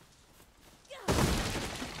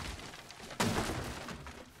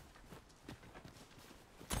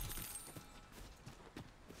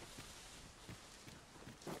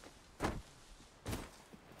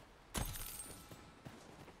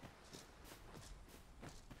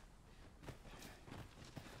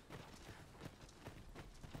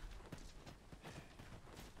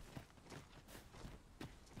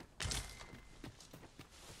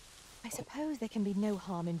 I suppose there can be no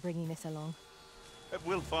harm in bringing this along.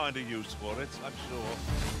 We'll find a use for it, I'm sure.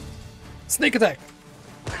 Sneak attack!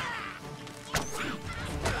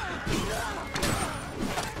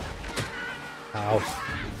 Ow.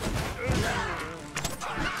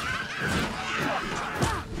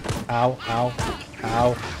 Ow, ow,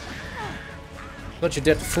 ow. Thought you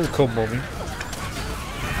did full combo me.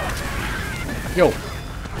 Yo!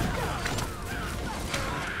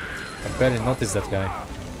 I barely noticed that guy.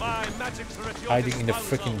 Hiding in the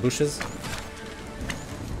freaking bushes.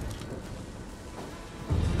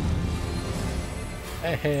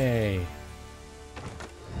 Hey, hey.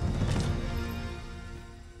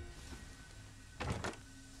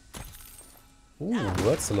 Ooh,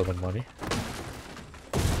 that's a lot of money.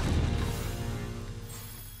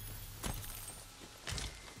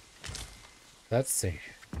 Let's see.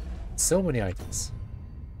 So many items.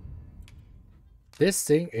 This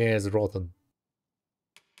thing is rotten.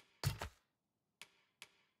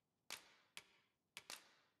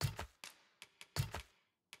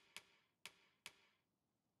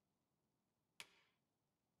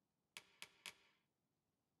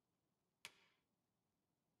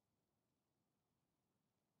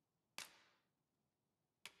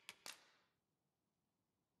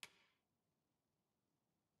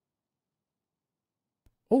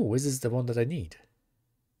 Oh, this is the one that I need.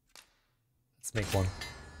 Let's make one.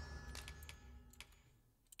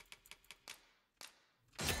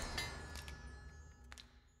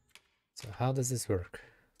 So how does this work?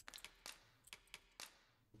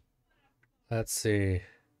 Let's see.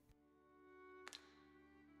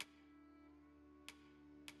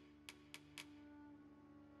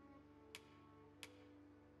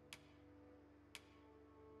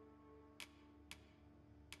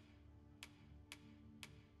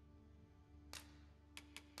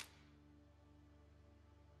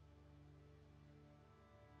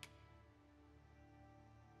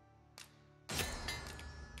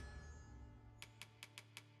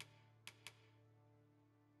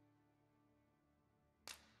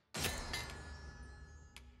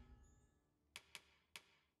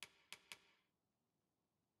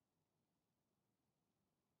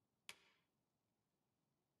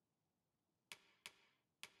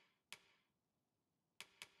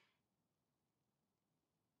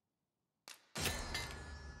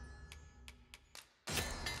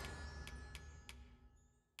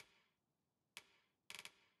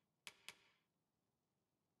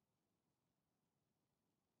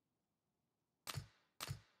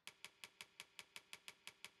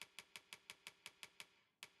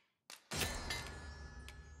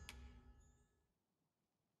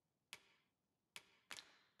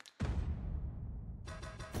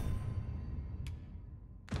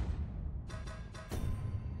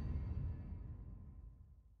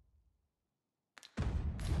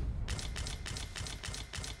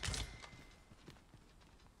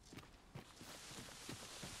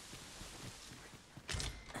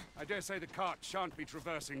 I dare say the cart shan't be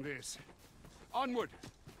traversing this. Onward!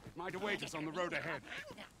 It might await us on the road ahead.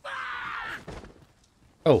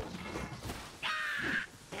 Oh.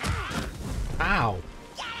 Ow.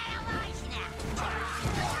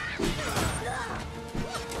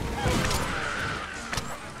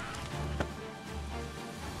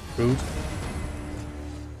 Rude.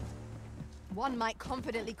 One might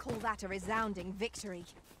confidently call that a resounding victory.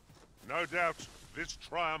 No doubt, this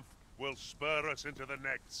triumph will spur us into the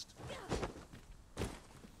next.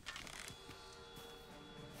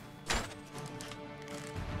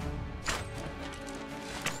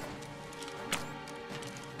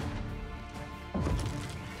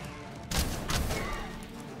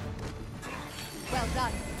 Well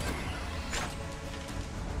done.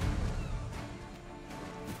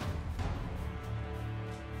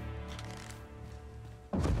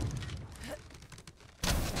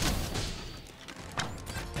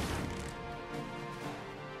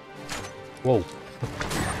 Whoa.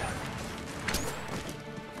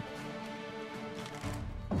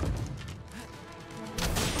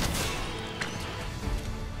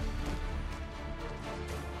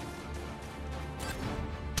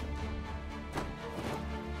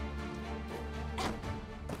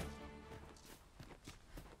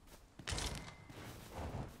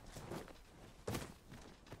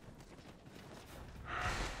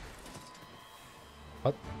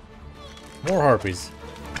 What? More harpies.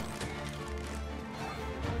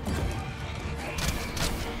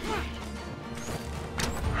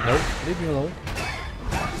 Nope, leave me alone.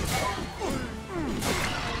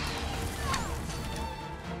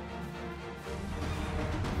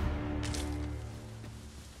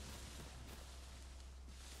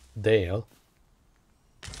 Dale.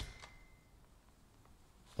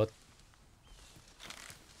 What?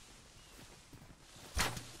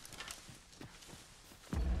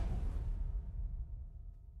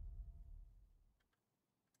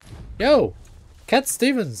 Yo! Cat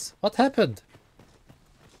Stevens! What happened?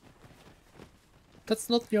 That's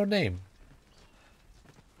not your name.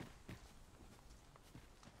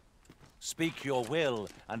 Speak your will,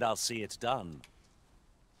 and I'll see it done.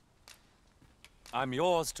 I'm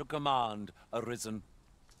yours to command, Arisen.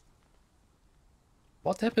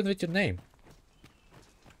 What happened with your name?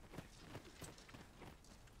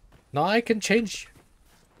 Now I can change.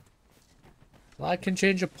 I can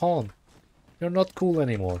change a pawn. You're not cool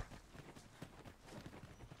anymore.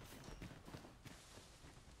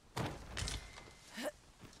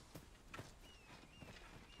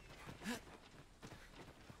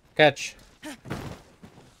 Catch.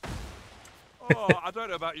 Oh, I don't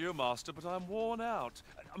know about you, Master, but I'm worn out.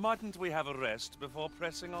 Mightn't we have a rest before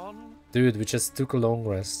pressing on? Dude, we just took a long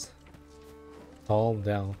rest. Calm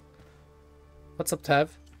down. What's up,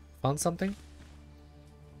 Tav? Found something?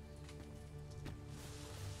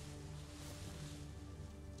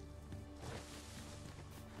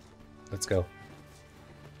 Let's go.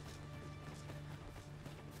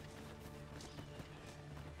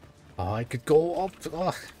 Oh, I could go up.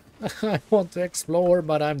 Oh, I want to explore,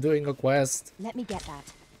 but I'm doing a quest. Let me get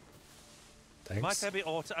that. Thanks. Might there be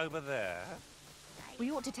aught over there?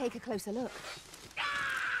 We ought to take a closer look.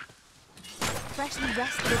 Freshly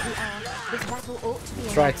rested as we are, this battle ought to be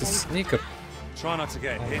in Try our to favor. sneak up. Try not to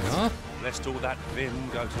get hit, yeah. lest all that vim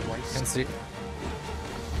go to waste. Can see.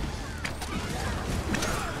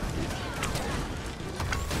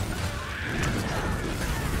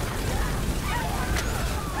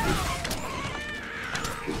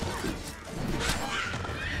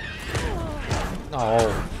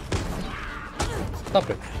 No. Stop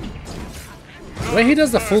it. When he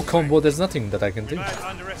does the full combo, there's nothing that I can do. We may have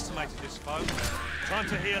underestimated this foe. Time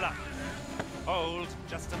to heal up. Hold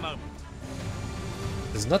just a moment.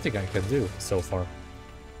 There's nothing I can do so far.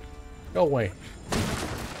 Go away.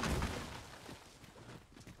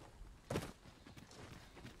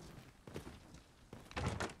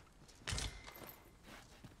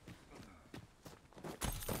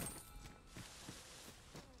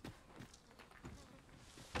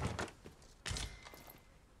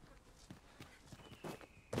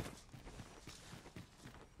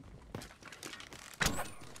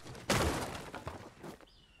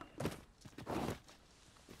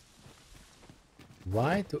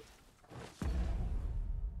 Why do...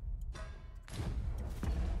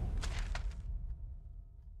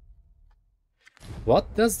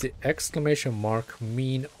 What does the exclamation mark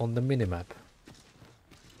mean on the minimap?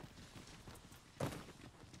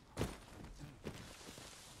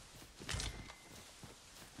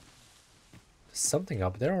 Something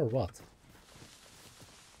up there or what?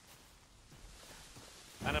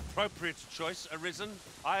 An appropriate choice, Arisen.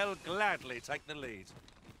 I'll gladly take the lead.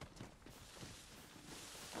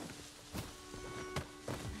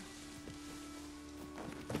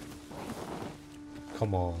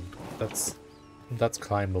 Come on, that's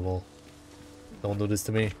climbable. Don't do this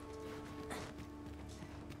to me.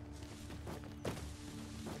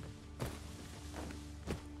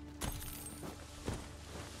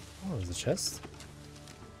 Oh, there's a chest.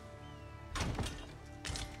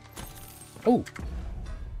 Oh!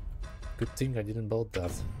 Good thing I didn't build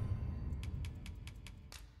that.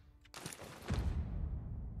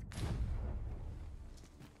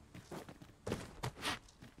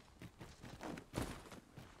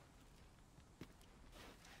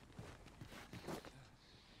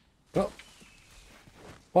 Oh!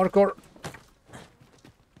 Parkour!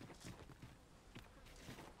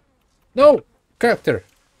 No! Character!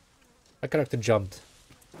 My character jumped.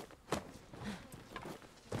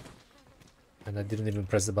 And I didn't even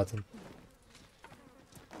press the button.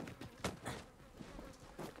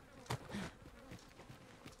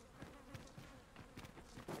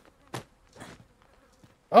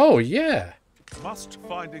 Oh, yeah! Must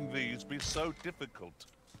finding these be so difficult?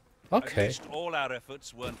 Okay. At least all our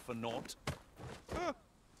efforts weren't for naught. Huh.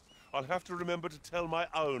 I'll have to remember to tell my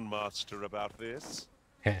own master about this.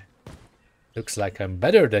 Heh. Looks like I'm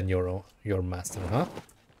better than your master, huh?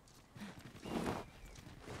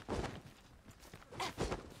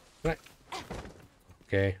 Right.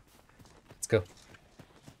 Okay. Let's go.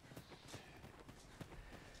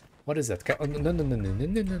 What is that? Oh, no, no, no, no, no,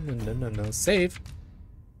 no, no, no, no, no. Save.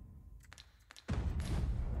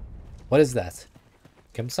 What is that?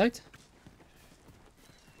 Campsite?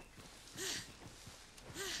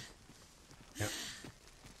 Yeah.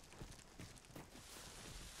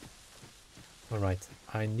 Alright.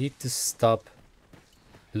 I need to stop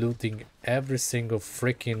looting every single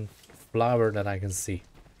freaking flower that I can see.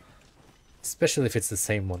 Especially if it's the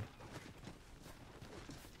same one.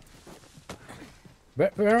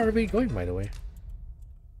 Where are we going, by the way?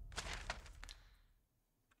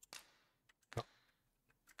 No.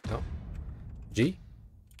 No. G?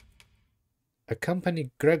 Accompany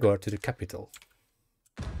Gregor to the capital.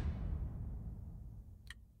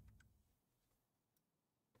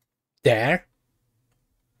 There?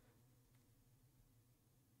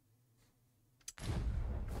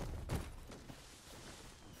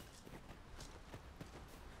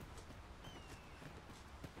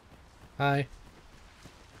 Hi.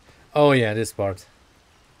 Oh yeah, this part.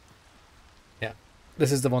 Yeah. This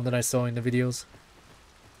is the one that I saw in the videos.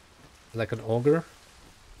 Like an ogre.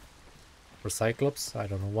 Or cyclops, I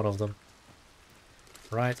don't know, one of them.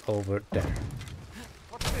 Right over there.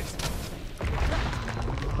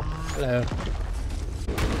 Hello.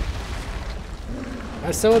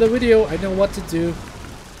 I saw the video, I know what to do.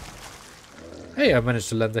 Hey, I managed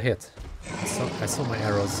to land a hit. I saw my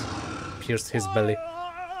arrows pierce his belly.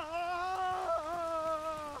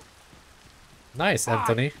 Nice,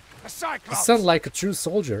 Anthony. You sound like a true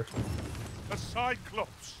soldier. A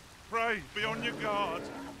cyclops! Pray, be on your guard!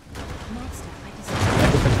 I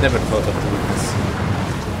would have never thought of doing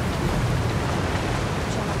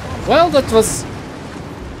this. Well, that was...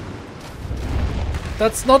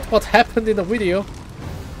 That's not what happened in the video.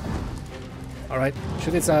 Alright,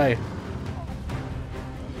 shoot its eye.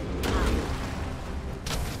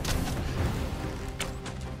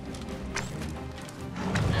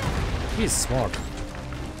 He's smart.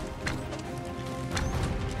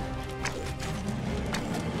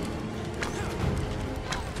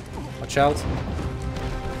 Watch out.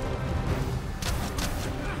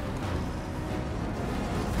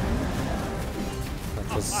 That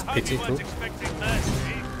was pity too.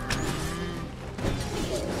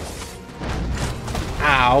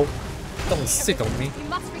 Ow! Don't sit on me. You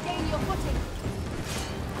must regain your footing.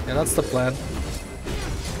 Yeah, that's the plan.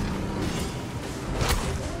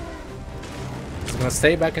 It's gonna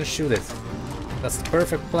stay back and shoot it. That's the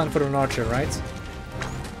perfect plan for an archer, right?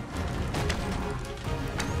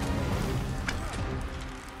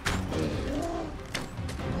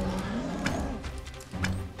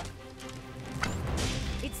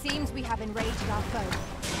 It seems we have enraged our foe.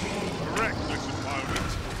 Reckless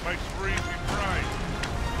opponent makes freezing rain.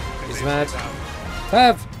 He's mad.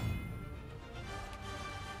 Have!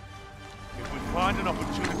 If we find an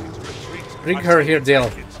opportunity to retreat, Bring her here, Dale.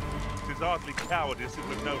 It is hardly cowardice if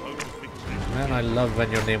there's no hope of victory. Man, I love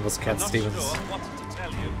when your name was Cat Stevens. Sure what to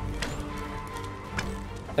tell you.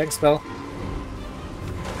 Thanks, Bell.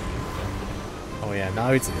 Oh yeah,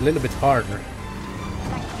 now it's a little bit harder.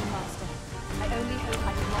 Thank you, Master. I only hope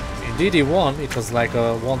I did not... In DD1, it was like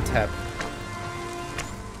a one tap.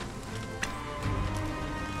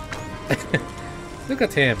 Look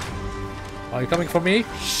at him. Are you coming for me?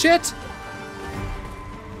 Shit!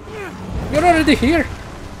 You're already here!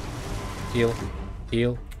 Heal.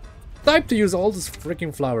 Heal. Time to use all those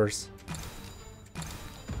freaking flowers.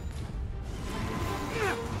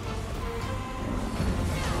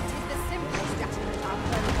 The simplest strategy of our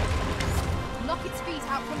foe. Knock its feet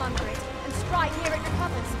out from under it and strike here it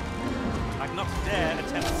recovers. I'd not dare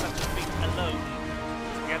attempt such a feat alone.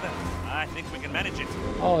 Together, I think we can manage it.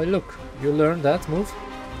 Oh, look. You learned that move?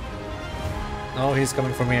 No, he's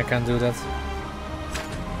coming for me. I can't do that.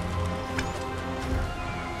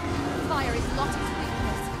 Fire is not its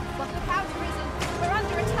weakness. But look out, Arisen. We're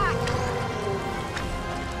under attack.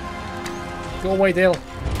 Go away, Dale.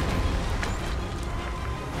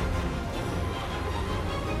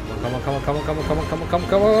 Come on, come on, come on, come on, come on, come on, come on,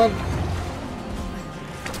 come on.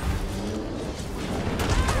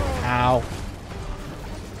 Ow.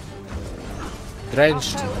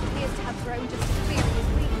 Drenched. Our foe appears to have grown just as fear as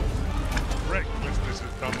weakness. Recklessness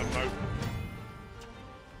has done them no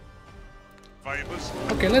favors.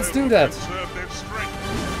 Okay, let's do that. Serve their strength.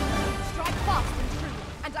 Strike fast and true,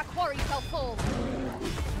 and our quarry shall fall.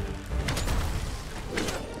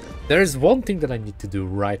 There is one thing that I need to do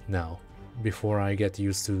right now before I get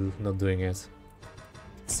used to not doing it.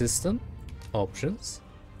 System, options.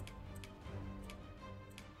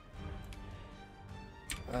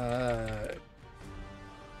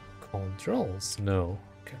 Controls. No.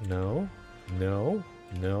 No. No.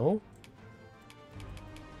 No.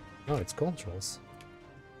 No, it's controls.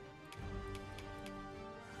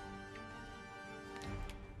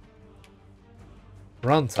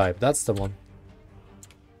 Run type, that's the one.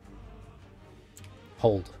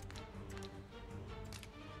 Hold.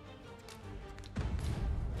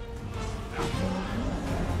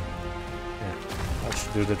 Yeah, that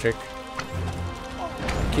should do the trick.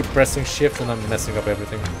 Keep pressing shift and I'm messing up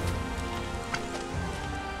everything.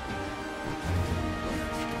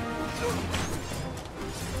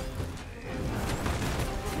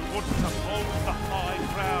 We wanted to hold the high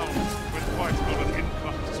ground when quite got an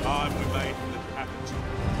influx time we made in the capital.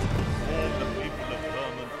 All the people of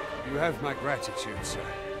Vermont. You have my gratitude, sir.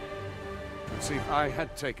 See, I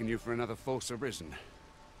had taken you for another false Arisen.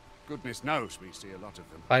 Goodness knows we see a lot of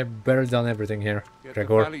them. I've barely done everything here, Yet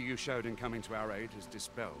Gregor. the value you showed in coming to our aid has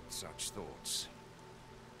dispelled such thoughts.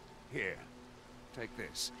 Here, take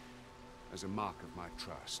this as a mark of my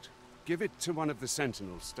trust. Give it to one of the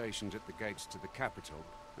sentinels stationed at the gates to the capital,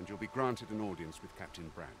 and you'll be granted an audience with Captain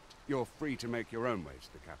Brandt. You're free to make your own way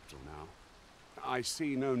to the capital now. I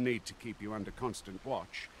see no need to keep you under constant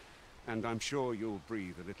watch, and I'm sure you'll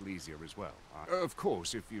breathe a little easier as well. Of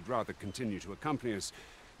course, if you'd rather continue to accompany us,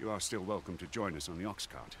 you are still welcome to join us on the ox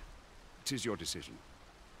cart. 'Tis your decision.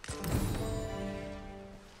 I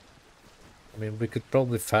mean, we could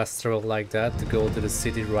probably fast travel like that to go to the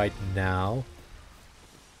city right now.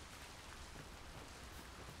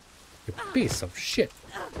 You piece of shit.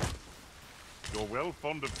 You're well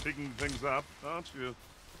fond of picking things up, aren't you?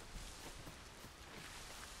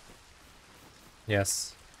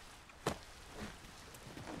 Yes.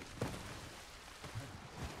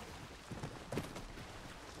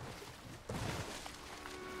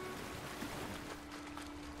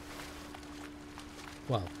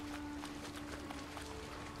 Wow.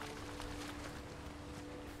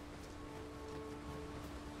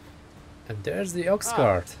 And there's the ox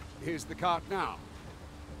cart. Here's the cart now.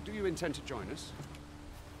 Do you intend to join us?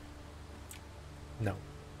 No.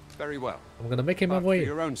 Very well. I'm gonna make my But for way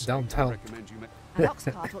your own sake, I downtown. recommend you An ox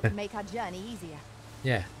cart ought to make our journey easier.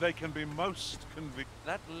 Yeah. They can be most convenient.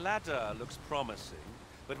 That ladder looks promising,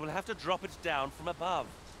 but we'll have to drop it down from above.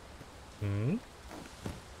 Hmm?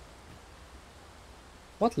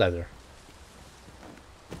 What ladder?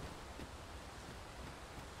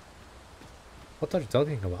 What are you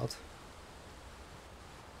talking about?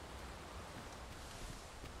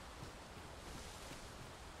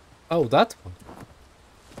 Oh, that one.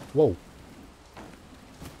 Whoa.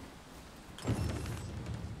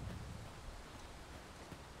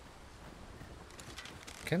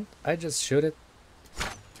 Can't I just shoot it?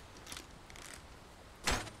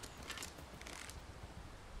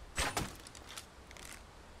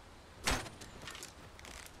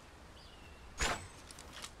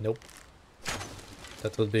 Nope.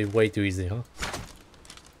 That would be way too easy, huh?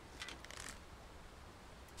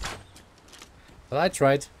 But I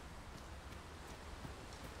tried.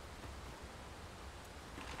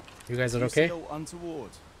 You guys are okay? Still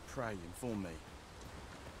untoward. Pray, inform me.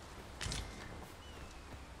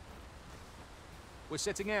 We're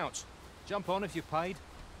setting out. Jump on if you've paid.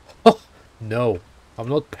 Oh, no. I'm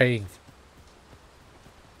not paying.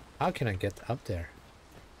 How can I get up there?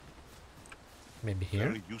 Maybe here?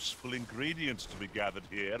 Very useful ingredients to be gathered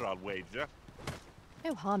here, I'll wager.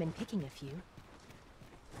 No harm in picking a few.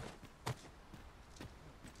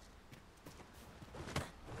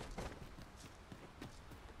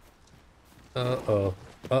 Uh-oh.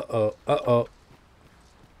 Uh-oh. Uh-oh.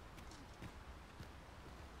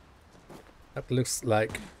 That looks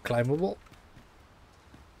like climbable.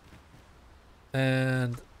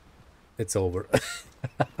 And it's over.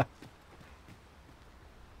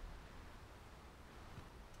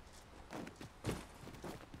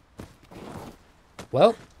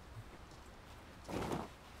 Well.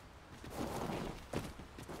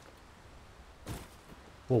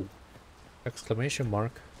 Whoa. Exclamation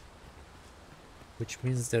mark. Which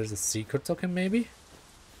means there's a secret token, maybe?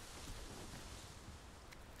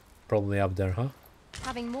 Probably up there, huh?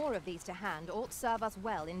 Having more of these to hand ought serve us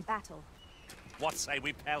well in battle. What say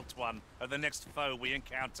we pelt one of the next foe we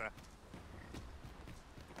encounter?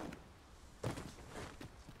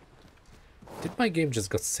 Did my game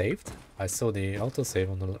just got saved? I saw the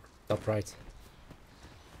autosave on the top right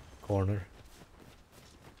corner.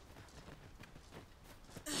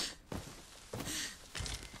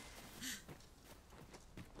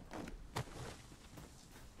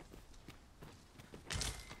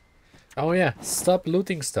 Oh yeah, stop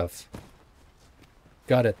looting stuff.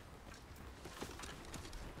 Got it.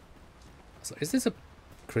 So is this a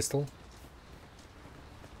crystal?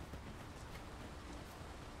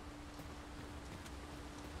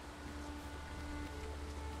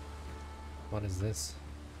 What is this?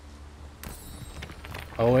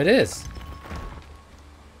 Oh, it is.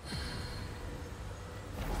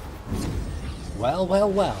 Well, well,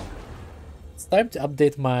 well. It's time to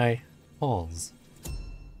update my pawns.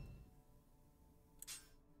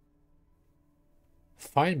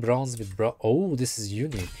 Find bronze with Oh, this is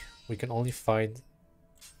unique. We can only find...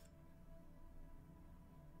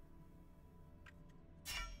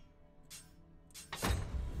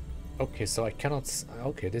 Okay, so I cannot...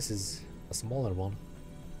 Okay, this is a smaller one.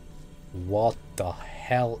 What the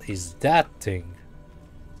hell is that thing?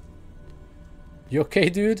 You okay,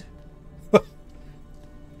 dude?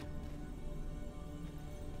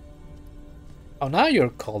 Oh, now you're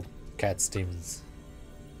called Cat Stevens.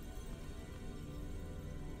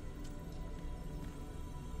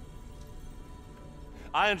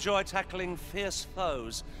 I enjoy tackling fierce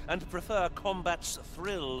foes and prefer combat's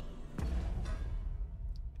thrill.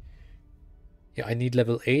 Yeah, I need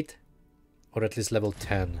level 8 or at least level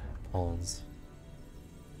 10 pawns.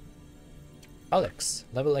 Alex,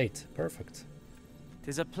 level 8. Perfect.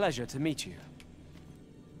 'Tis a pleasure to meet you.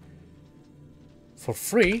 For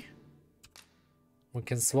free, we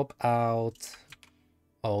can swap out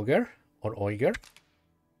Ogre or Oiger.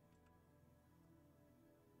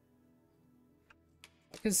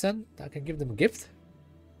 I can give them a gift.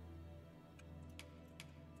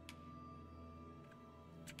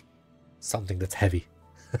 Something that's heavy.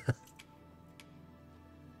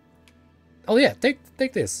 Oh yeah,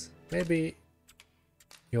 take this. Maybe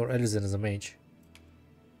your Arisen is a mage.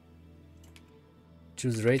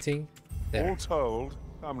 Choose rating. There. All told,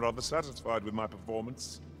 I'm rather satisfied with my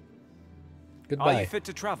performance. Goodbye. Are you fit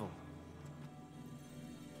to travel?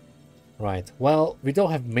 Right. Well, we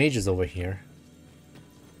don't have mages over here,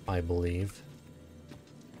 I believe.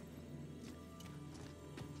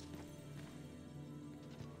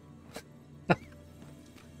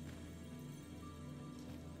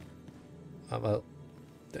 Well,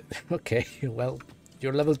 okay. Well,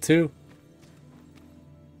 you're level 2.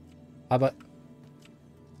 How about...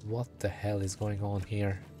 What the hell is going on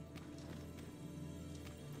here?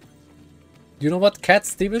 You know what, Cat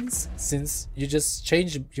Stevens? Since you just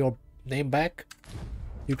changed your name back,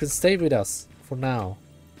 you can stay with us for now.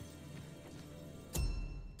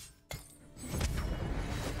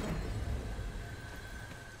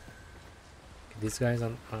 These guys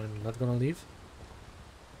are not gonna leave.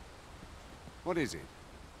 What is it?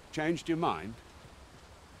 Changed your mind?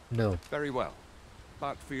 No. Very well.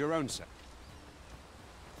 But for your own sake.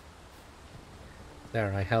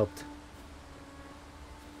 There, I helped.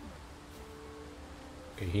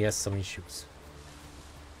 Okay, he has some issues.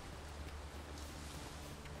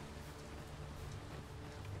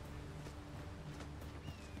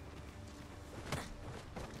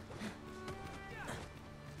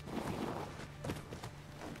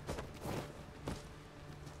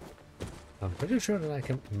 I'm pretty sure that I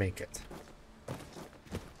can make it.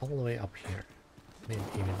 All the way up here. Maybe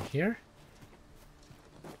even here.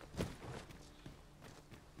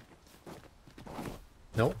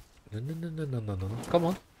 No. No. Come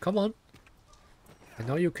on. Come on. I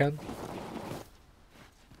know you can.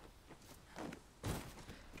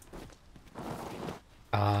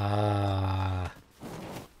 Ah.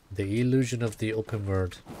 The illusion of the open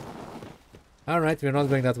world. Alright, we're not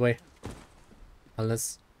going that way.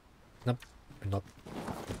 Unless... Nope, we're not.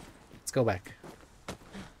 Let's go back.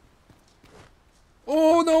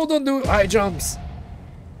 Oh no, don't do high jumps!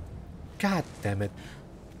 God damn it.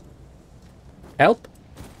 Help?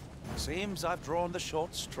 Seems I've drawn the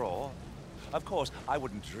short straw. Of course, I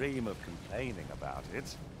wouldn't dream of complaining about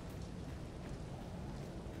it.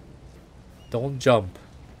 Don't jump.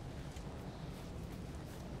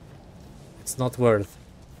 It's not worth.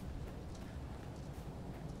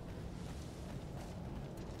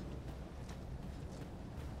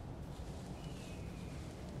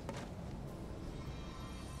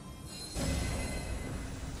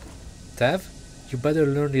 Tev, you better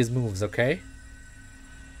learn these moves, okay?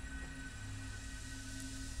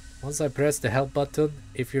 Once I press the help button,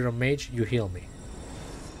 if you're a mage, you heal me.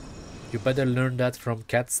 You better learn that from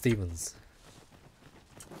Cat Stevens.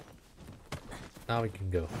 Now we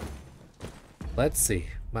can go. Let's see.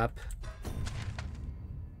 Map.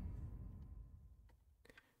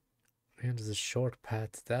 And there's a short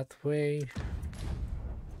path that way.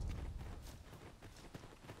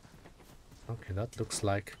 Okay, that looks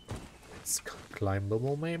like it's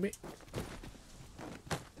climbable, maybe.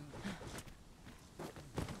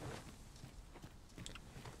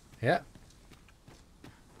 Yeah.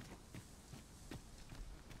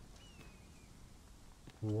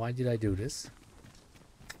 Why did I do this?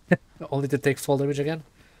 Only to take fall damage again?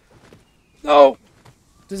 No!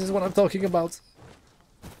 This is what I'm talking about.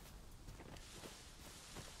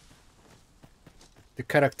 The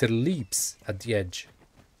character leaps at the edge.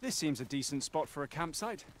 This seems a decent spot for a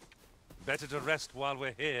campsite. Better to rest while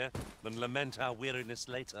we're here than lament our weariness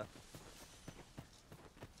later.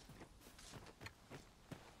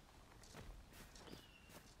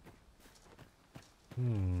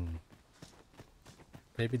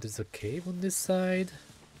 Maybe there's a cave on this side?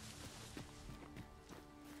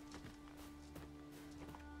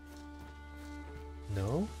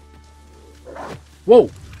 No? Whoa!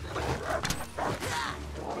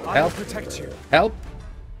 I'll Help! protect you. Help!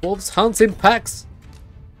 Wolves hunt in packs!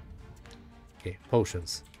 Okay,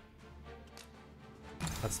 potions.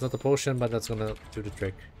 That's not a potion, but that's gonna do the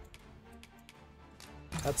trick.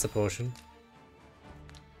 That's a potion.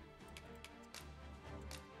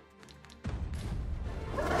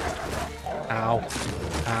 Ow.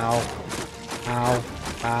 Ow. Ow.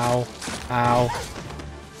 Ow. Ow.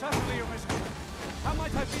 Certainly, Arisen. How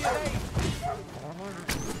might I be of aid?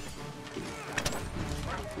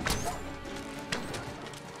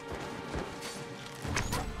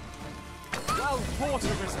 Well fought,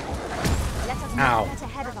 Arisen. Let us Ow. not get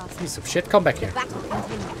ahead of us. Piece of shit, come back The here. battle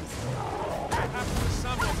continues. Perhaps the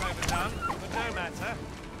somewhat overdone, but no matter.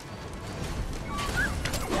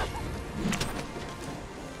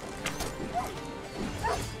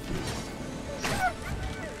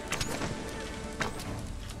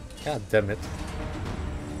 God damn it.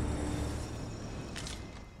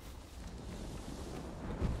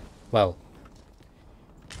 Well,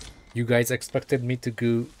 you guys expected me to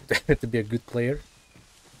go to be a good player?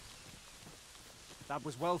 That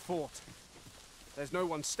was well fought. There's no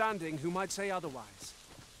one standing who might say otherwise.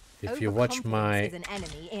 If you watch my is an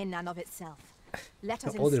enemy in and of itself. Let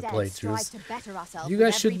us other instead strive playthroughs, to better ourselves. you with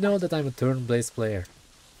guys should every know that I'm a turn-based player.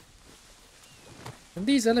 And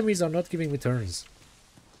these enemies are not giving me turns.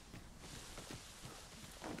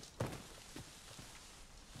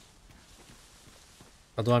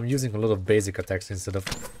 Although I'm using a lot of basic attacks instead of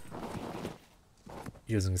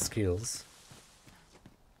using skills.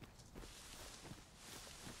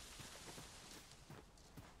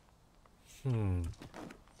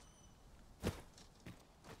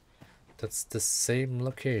 That's the same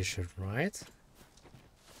location, right?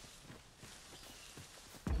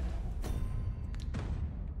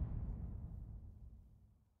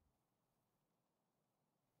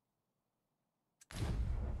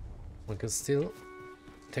 We can still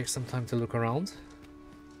take some time to look around.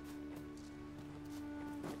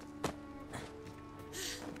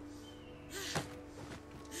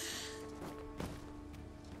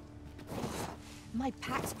 My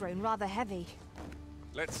pack's grown rather heavy.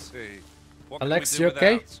 Let's see. What Alex, can you we do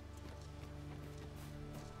okay? without?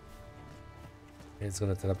 It's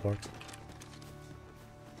gonna teleport.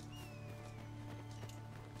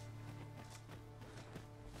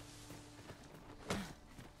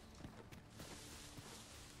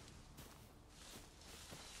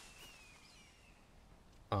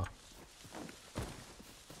 Ah.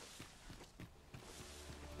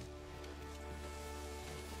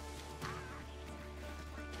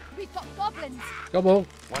 We've got goblins. Come on.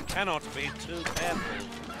 One cannot be too careful.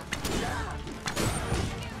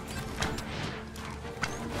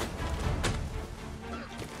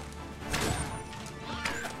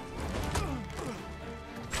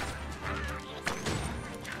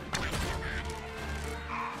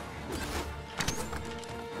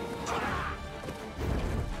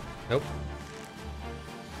 Nope.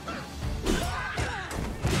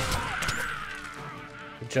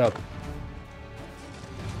 Good job.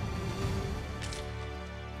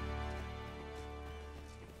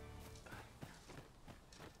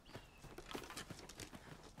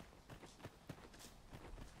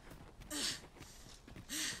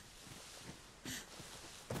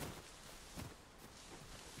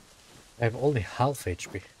 I have only half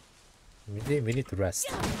HP. We need to rest.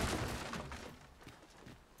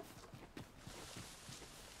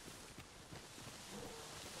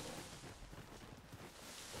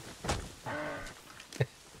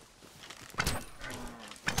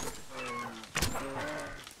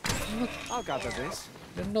 I'll gather this.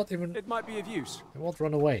 You're not even... It might be of use. I won't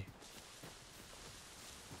run away.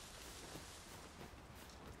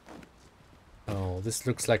 Oh, this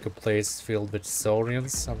looks like a place filled with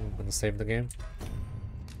saurians. I'm gonna save the game.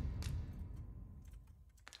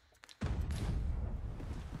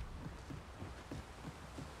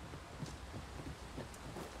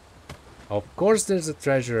 Of course there's a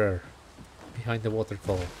treasure behind the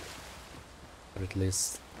waterfall. Or at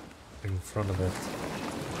least in front of it.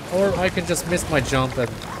 Or I can just miss my jump and,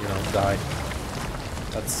 you know, die.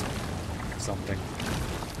 That's something.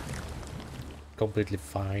 Completely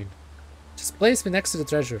fine. Just place me next to the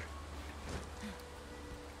treasure.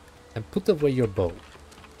 And put away your bow.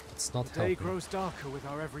 It's not The day helping. grows darker with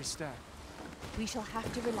our every step. We shall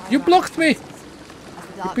have to rely You on our blocked me! senses, as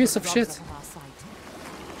the You darkness piece of robs shit. us of our sight.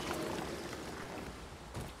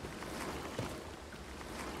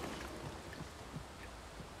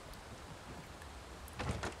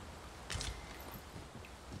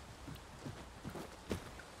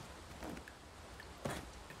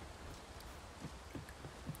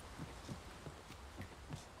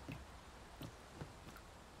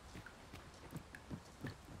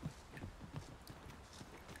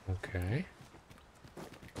 Okay.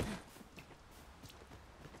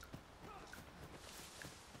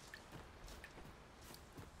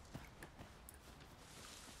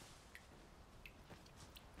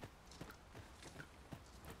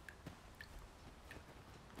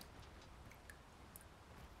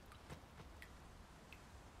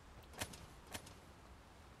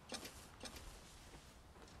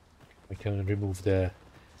 I can remove the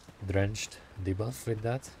drenched debuff with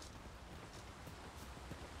that.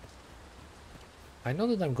 I know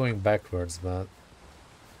that I'm going backwards, but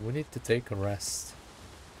we need to take a rest.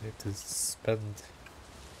 We need to spend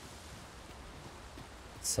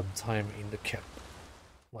some time in the camp.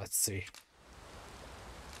 Let's see.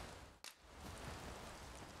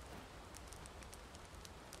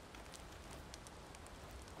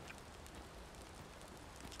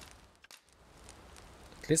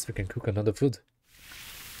 At least we can cook another food.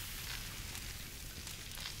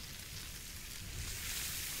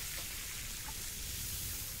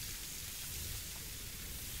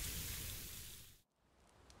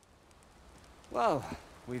 Well,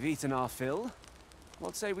 we've eaten our fill.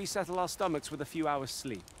 What say we settle our stomachs with a few hours'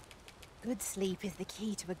 sleep? Good sleep is the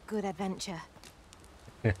key to a good adventure.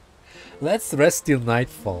 Let's rest till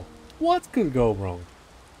nightfall. What could go wrong?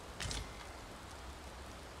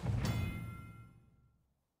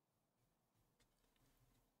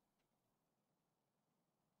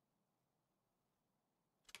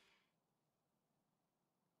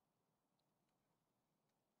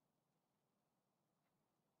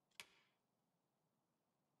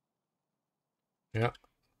 Yeah.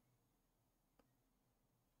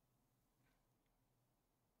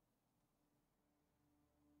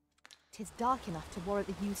 'Tis dark enough to warrant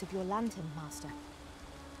the use of your lantern, Master.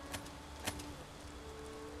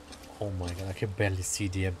 Oh my god, I can barely see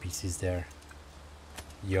the NPCs there.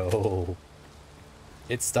 Yo.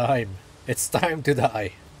 It's time. It's time to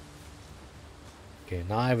die. Okay,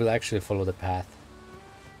 now I will actually follow the path.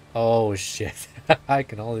 Oh shit. I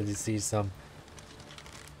can already see some.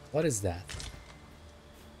 What is that?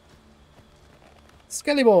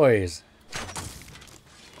 Skelly boys!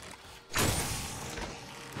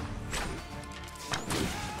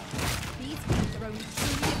 These things are only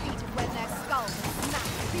truly defeated when their skulls are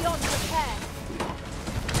smashed beyond repair.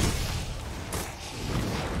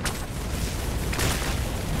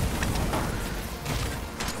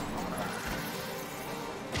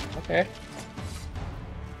 Okay.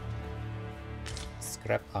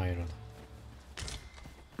 Scrap iron.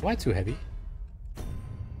 Why too heavy?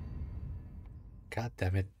 God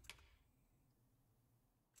damn it.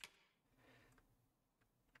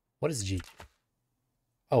 What is G?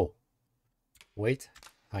 Oh. Weight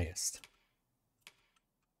highest.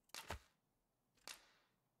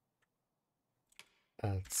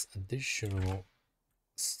 That's additional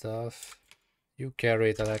stuff. You carry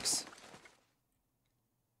it, Alex.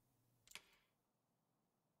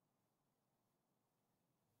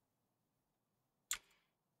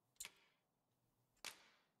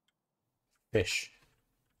 Fish.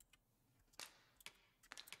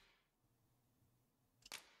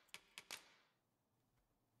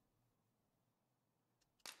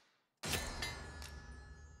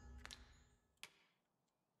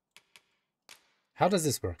 How does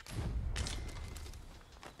this work?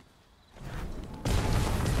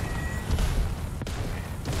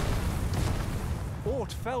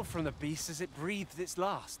 Aught fell from the beast as it breathed its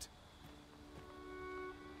last.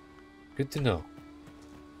 Good to know.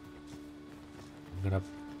 I'm gonna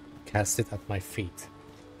cast it at my feet.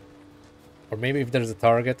 Or maybe if there's a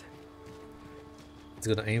target, it's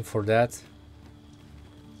gonna aim for that.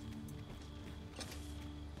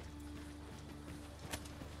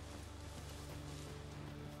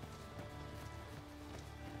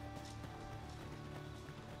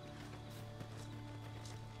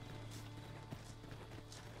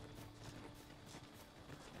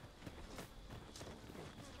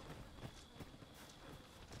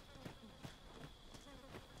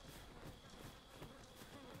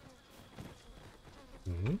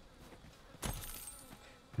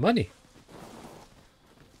 Money.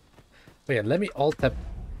 But yeah, let me alt tab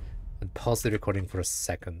and pause the recording for a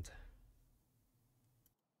second.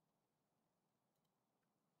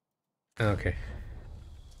 Okay.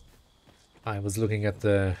 I was looking at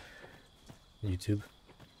the YouTube.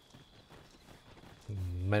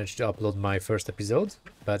 Managed to upload my first episode,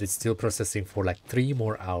 but it's still processing for like 3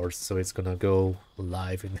 more hours, so it's gonna go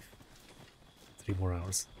live in 3 more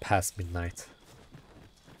hours, past midnight.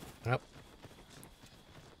 Yep.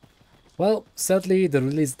 Well, sadly the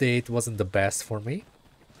release date wasn't the best for me.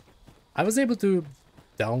 I was able to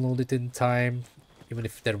download it in time, even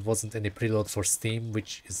if there wasn't any preload for Steam,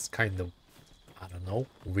 which is kind of, I don't know,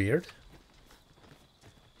 weird.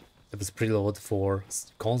 It was preload for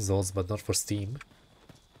consoles, but not for Steam.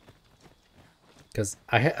 Because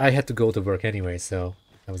I had to go to work anyway, so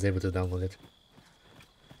I was able to download it.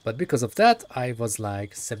 But because of that, I was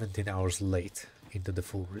like 17 hours late into the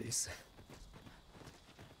full release.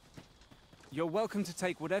 You're welcome to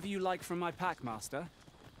take whatever you like from my pack, Master.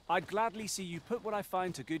 I'd gladly see you put what I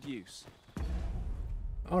find to good use.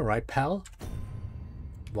 Alright, pal.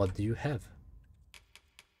 What do you have?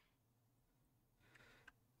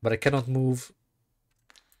 But I cannot move.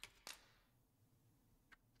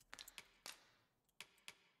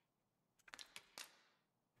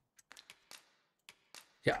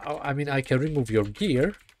 Yeah, I mean, I can remove your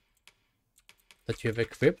gear that you have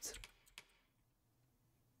equipped.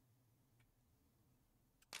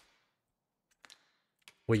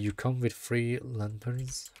 Will you come with 3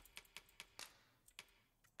 lanterns?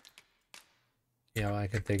 Yeah, I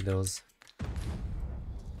can take those.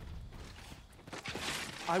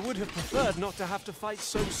 I would have preferred not to have to fight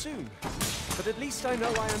so soon, but at least I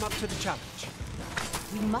know I am up to the challenge.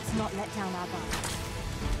 We must not let down our guard.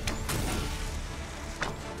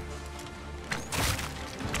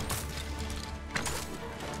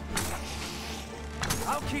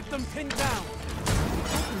 I'll keep them pinned down.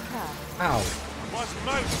 Ow.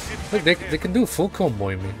 Look, they can do full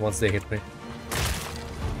comboing me once they hit me.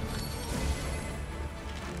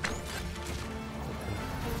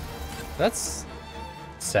 That's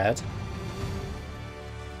sad.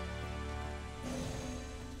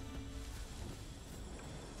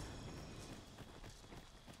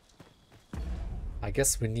 I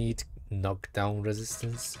guess we need knockdown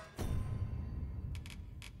resistance.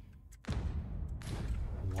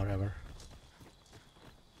 Whatever.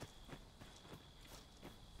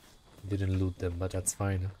 Didn't loot them, but that's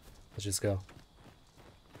fine. Let's just go.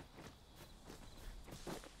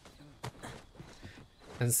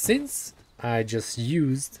 And since I just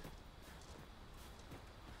used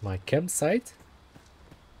my campsite,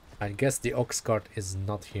 I guess the ox cart is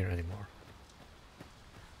not here anymore.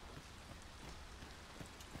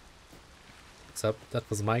 What's up? That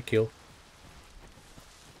was my kill.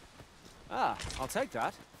 Ah, I'll take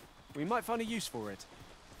that. We might find a use for it.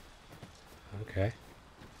 Okay.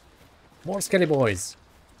 More skelly boys.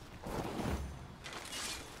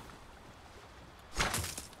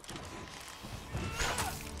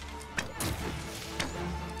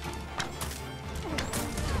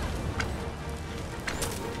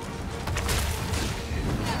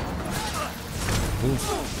 Move.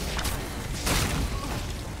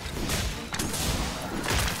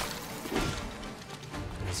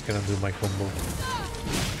 I'm just gonna do my combo.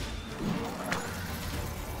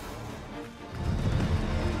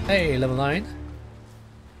 Hey, level 9.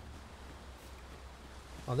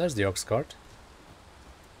 Oh, there's the ox cart.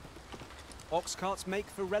 Ox carts make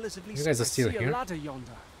for relatively. You guys are still I see here? a ladder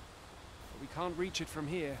yonder, but we can't reach it from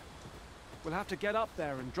here. We'll have to get up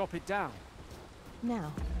there and drop it down.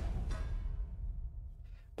 Now.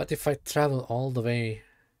 But if I travel all the way,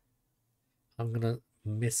 I'm gonna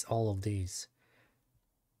miss all of these.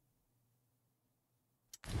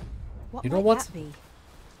 What You know might what? that be?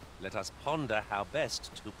 Let us ponder how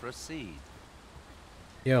best to proceed.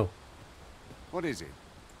 Yo. What is it?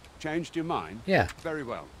 Changed your mind? Yeah. Very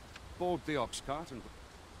well. Board the ox cart and...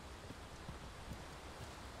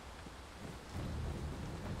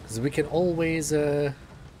 Because we can always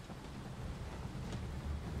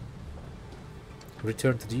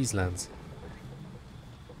return to these lands.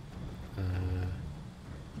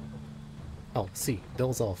 Oh, see,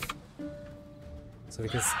 those off. So we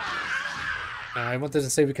can... I wanted to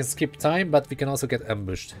say we can skip time, but we can also get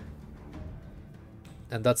ambushed.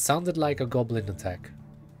 And that sounded like a goblin attack.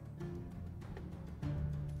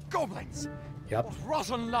 Goblins! Yep. What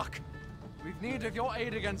rotten luck! We've need of your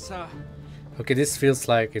aid again, sir. Okay, this feels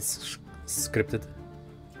like it's scripted.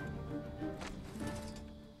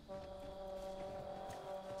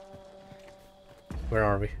 Where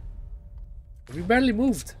are we? We barely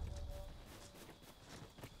moved.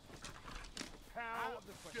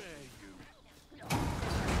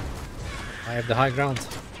 I have the high ground.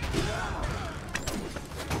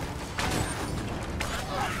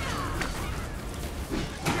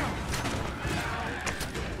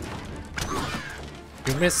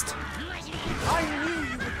 missed. I knew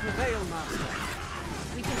you would prevail, Master.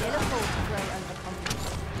 We can ill afford to grow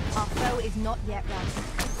overconfident. Our foe is not yet routed.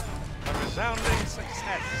 A resounding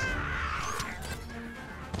success.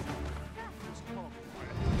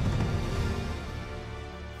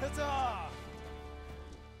 Huzzah!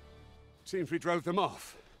 Seems we drove them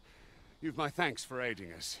off. You've my thanks for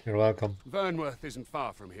aiding us. You're welcome. Vernworth isn't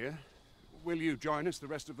far from here. Will you join us the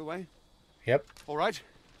rest of the way? Yep. All right.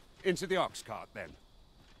 Into the ox cart, then.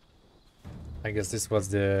 I guess this was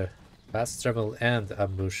the fast travel and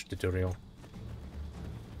ambush tutorial.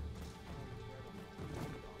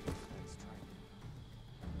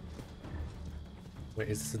 Wait,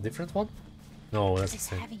 is this a different one? No, that's the This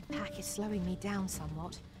same. heavy pack is slowing me down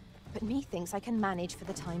somewhat, but methinks I can manage for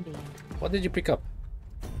the time being. What did you pick up?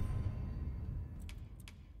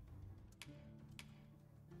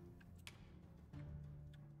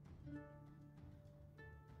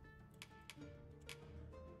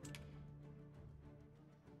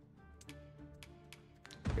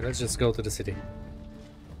 Okay, let's just go to the city.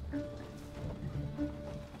 And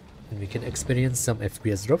we can experience some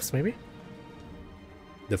FPS drops, maybe?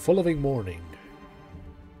 The following morning.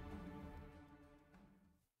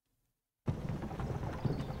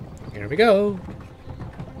 Here we go!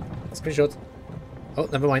 Screenshot. Oh,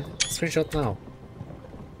 never mind. Screenshot now.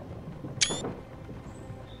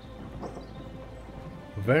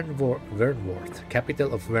 Vernworth,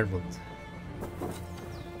 capital of Vermont.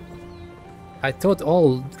 I thought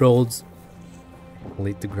all roads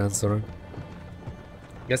lead to Gran Soren.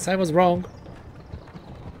 Guess I was wrong.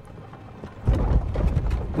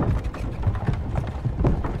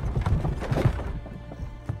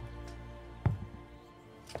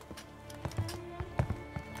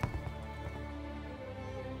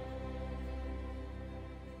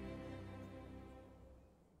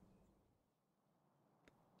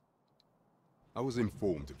 I was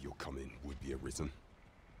informed of your coming, would-be Arisen.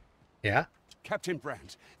 Yeah? Captain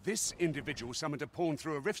Brandt, this individual summoned a pawn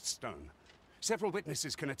through a rift stone. Several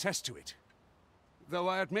witnesses can attest to it. Though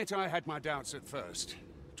I admit I had my doubts at first.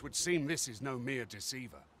 'Twould seem this is no mere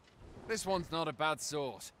deceiver. This one's not a bad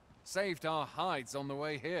sort. Saved our hides on the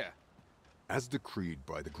way here. As decreed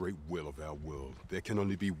by the great will of our world, there can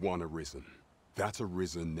only be one Arisen. That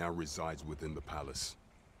Arisen now resides within the palace.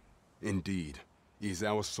 Indeed, he is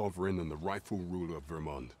our sovereign and the rightful ruler of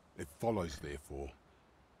Vermont. It follows, therefore,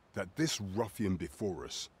 that this ruffian before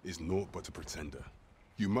us is naught but a pretender.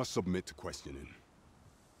 You must submit to questioning.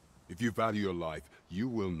 If you value your life, you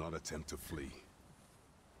will not attempt to flee.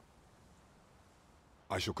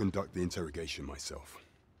 I shall conduct the interrogation myself.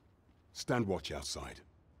 Stand watch outside.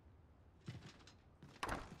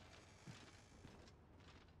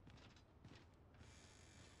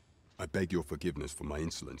 I beg your forgiveness for my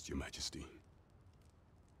insolence, Your Majesty.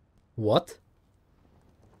 What?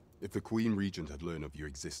 If the Queen Regent had learned of your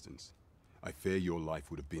existence, I fear your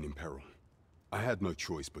life would have been in peril. I had no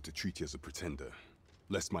choice but to treat you as a pretender,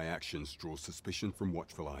 lest my actions draw suspicion from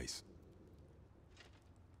watchful eyes.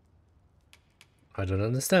 I don't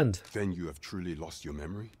understand. Then you have truly lost your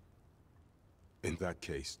memory? In that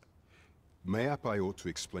case, mayhap I ought to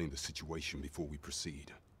explain the situation before we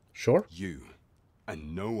proceed. Sure. You,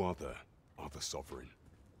 and no other, are the sovereign,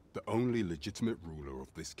 the only legitimate ruler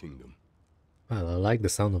of this kingdom. Well, I like the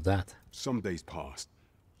sound of that. Some days passed.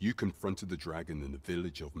 You confronted the dragon in the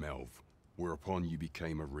village of Melv, whereupon you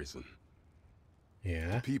became Arisen.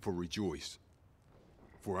 Yeah. The people rejoiced,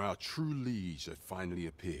 for our true liege had finally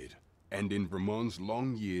appeared, and in Vermont's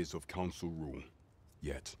long years of council rule.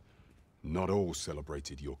 Yet, not all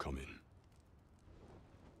celebrated your coming.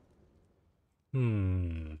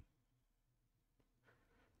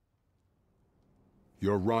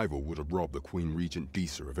 Your arrival would have robbed the Queen Regent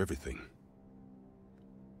Disa of everything.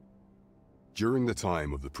 During the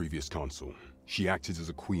time of the previous council, she acted as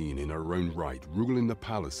a queen in her own right, ruling the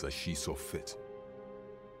palace as she saw fit.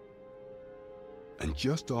 And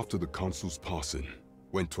just after the council's passing,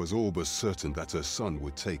 when 'twas all but certain that her son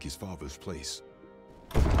would take his father's place,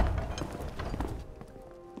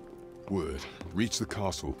 word reached the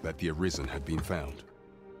castle that the Arisen had been found.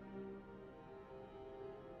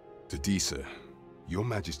 To Disa, your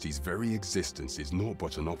Majesty's very existence is naught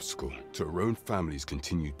but an obstacle to her own family's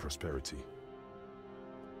continued prosperity.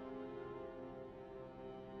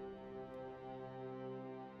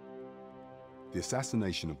 The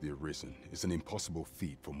assassination of the Arisen is an impossible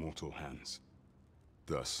feat for mortal hands.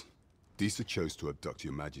 Thus, Disa chose to abduct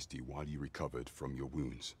your Majesty while you recovered from your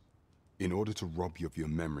wounds, in order to rob you of your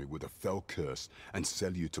memory with a fell curse and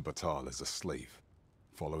sell you to Batal as a slave.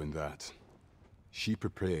 Following that, she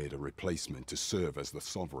prepared a replacement to serve as the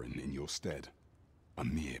sovereign in your stead. A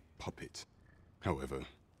mere puppet. However,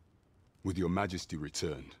 with your majesty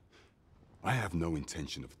returned, I have no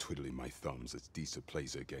intention of twiddling my thumbs as Disa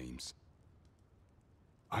plays her games.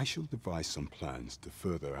 I shall devise some plans to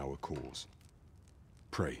further our cause.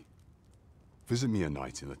 Pray, visit me a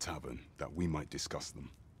night in a tavern that we might discuss them.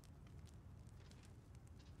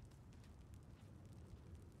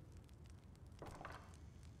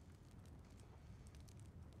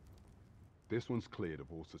 This one's cleared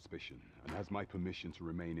of all suspicion, and has my permission to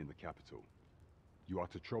remain in the capital. You are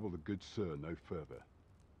to trouble the good sir no further.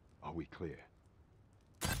 Are we clear?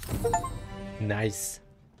 Nice.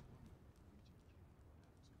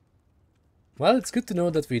 Well, it's good to know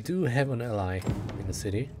that we do have an ally in the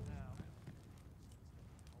city.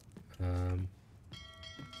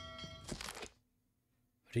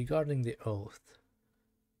 Regarding the oath.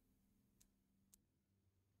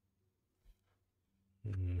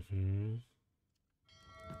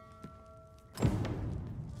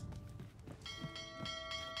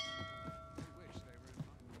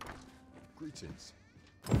 Greetings.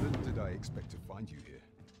 Little did I expect to find you here.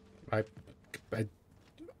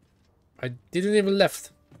 I didn't even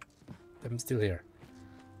left. I'm still here.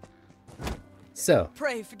 So.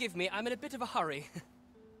 Pray forgive me, I'm in a bit of a hurry.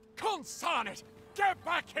 Consign it! Get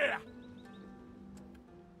back here!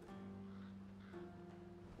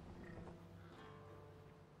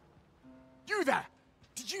 You there!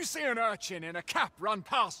 Did you see an urchin in a cap run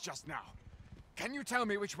past just now? Can you tell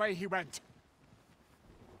me which way he went?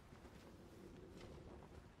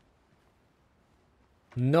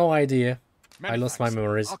 No idea. Many I lost my thanks.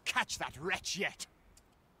 memories. I'll catch that wretch yet.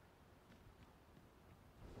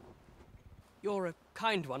 You're a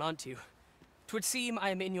kind one, aren't you? 'Twould seem I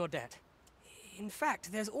am in your debt. In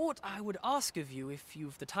fact, there's aught I would ask of you if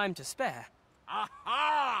you've the time to spare.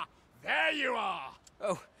 Aha! There you are!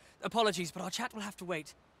 Oh, apologies, but our chat will have to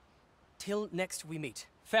wait. Till next we meet.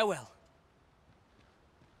 Farewell.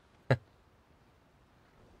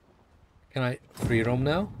 Can I free roam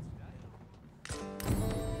now?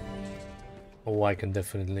 Oh, I can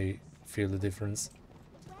definitely feel the difference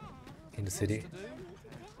in the city.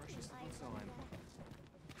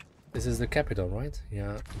 This is the capital, right?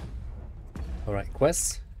 Yeah. Alright,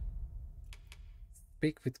 quests.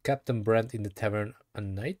 Speak with Captain Brent in the tavern at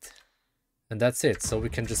night. And that's it, so we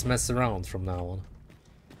can just mess around from now on.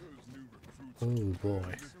 Oh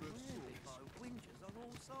boy.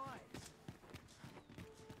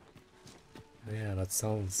 Yeah, that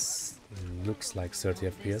sounds... looks like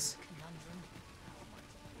 30 FPS.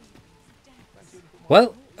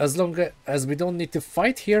 Well, as long as we don't need to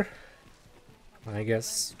fight here, I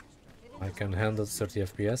guess I can handle 30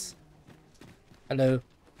 FPS. Hello.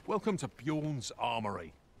 Welcome to Bjorn's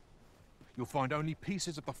Armory. You'll find only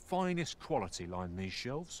pieces of the finest quality line these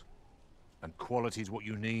shelves. And quality's what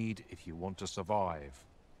you need if you want to survive.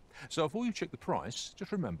 So before you check the price,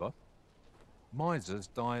 just remember, misers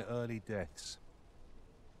die early deaths.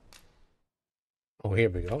 Oh, here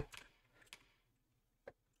we go.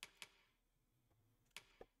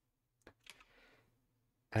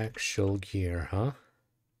 Actual gear, huh?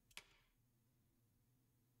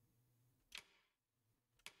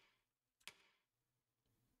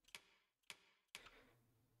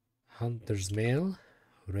 Hunter's Mail,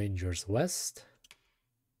 Ranger's West,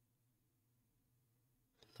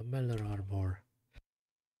 Lamellar Armor.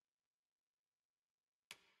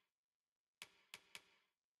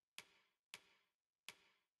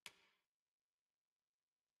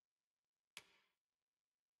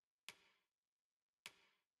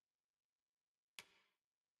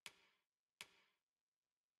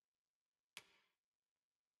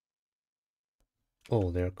 Oh,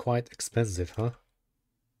 they're quite expensive, huh?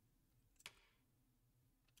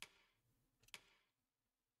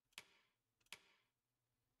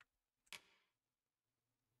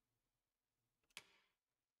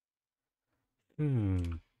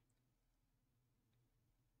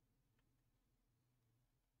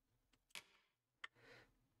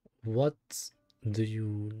 What do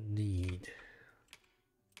you need?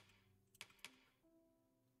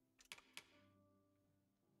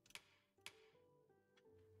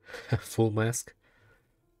 Full mask.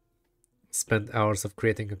 Spend hours of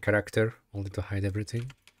creating a character only to hide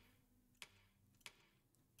everything.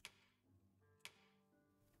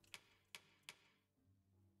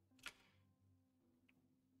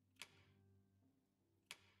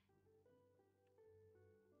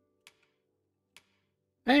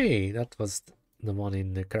 Hey, that was the one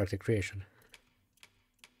in the character creation.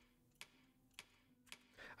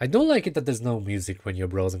 I don't like it that there's no music when you're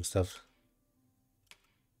browsing stuff.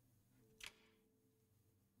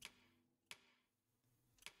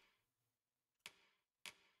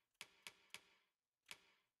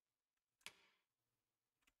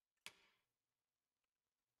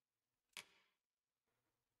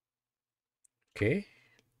 Okay.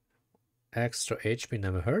 Extra HP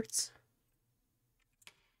never hurts.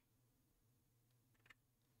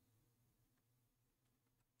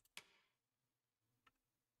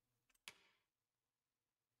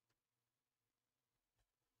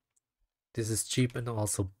 This is cheap and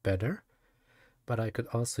also better. But I could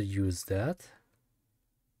also use that.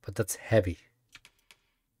 But that's heavy.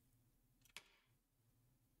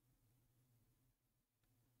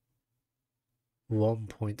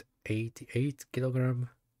 $1.88 kilogram.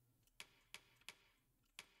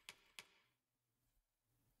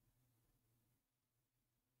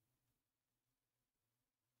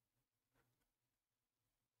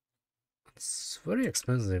 It's very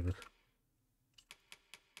expensive.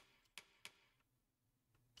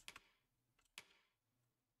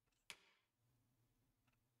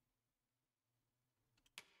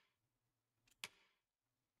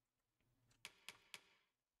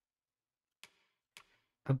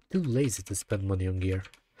 I'm too lazy to spend money on gear.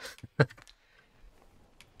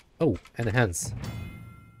 Oh, enhance.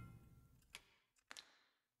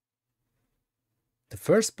 The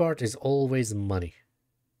first part is always money.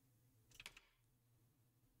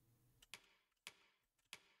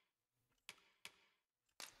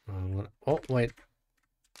 Oh, wait.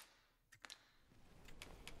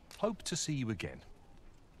 Hope to see you again.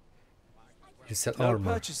 You sell No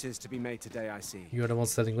armor. purchases to be made today, I see. You're the one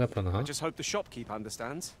selling weapon, huh? I just hope the shopkeep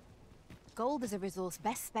understands. Gold is a resource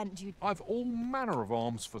best spent due. I've all manner of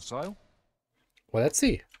arms for sale. Well, let's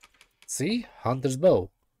see. See? Hunter's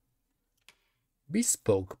bow.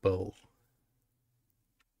 Bespoke bow.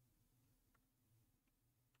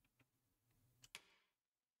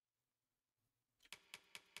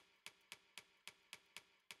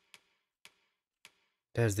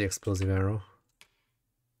 There's the explosive arrow.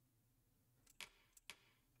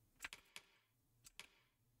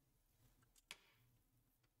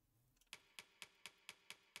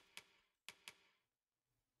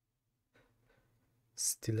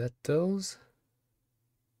 Stilettos.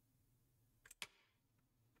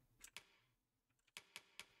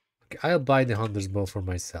 Okay, I'll buy the hunter's bow for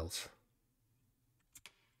myself.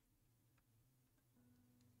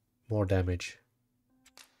 More damage.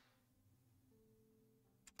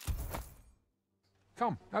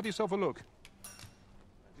 Come, have yourself a look.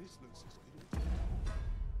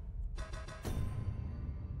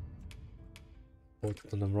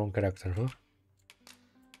 Voted on the wrong character, huh?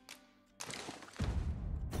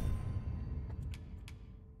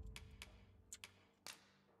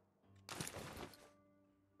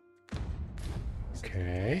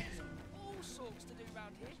 Okay.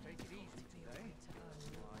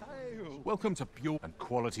 Welcome to Pure, and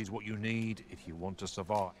quality is what you need if you want to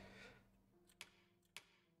survive.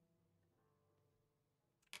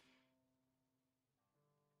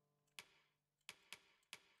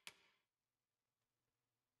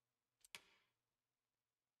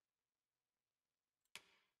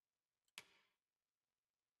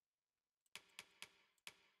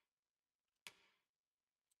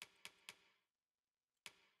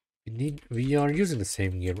 We are using the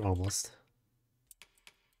same gear almost.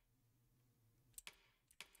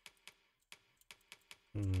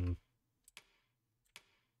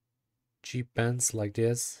 Cheap pants like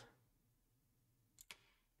this.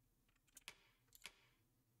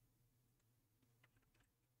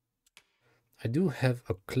 I do have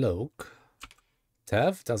a cloak.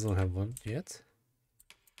 Tav doesn't have one yet.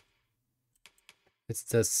 It's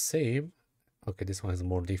the same. Okay, this one has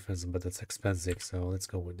more defense, but it's expensive, so let's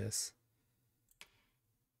go with this.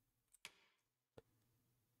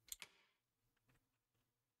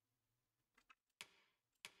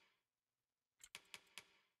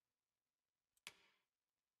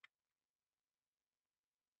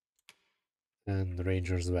 And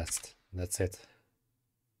Ranger's Vest. That's it.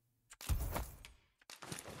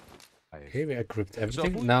 Okay, we equipped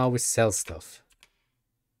everything. Now we sell stuff.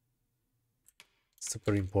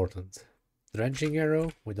 Super important. Drenching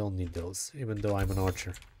arrow, we don't need those, even though I'm an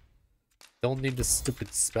archer. Don't need the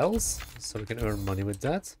stupid spells, so we can earn money with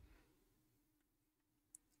that.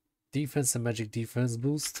 Defense and magic defense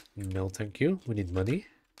boost. No, thank you. We need money.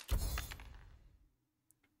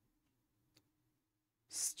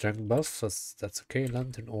 Strength buff, that's okay.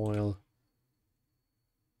 Lantern oil.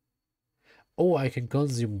 Oh, I can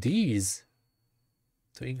consume these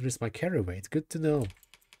to increase my carry weight. Good to know.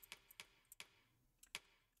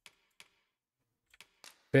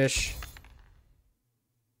 Fish.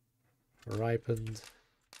 Ripened.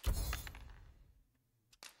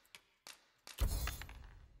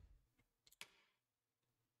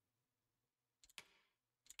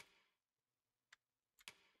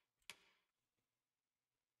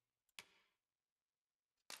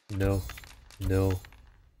 No, No.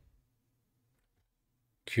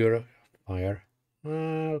 Cure fire.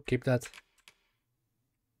 Keep that.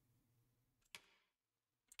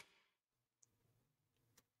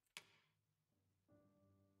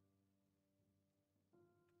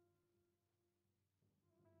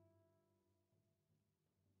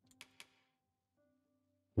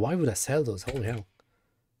 Why would I sell those? Holy hell.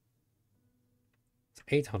 It's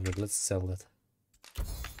 800, let's sell that.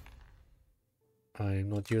 I'm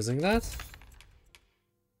not using that.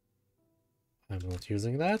 I'm not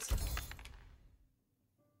using that.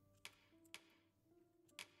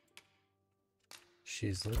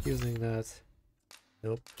 She's not using that.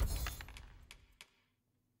 Nope.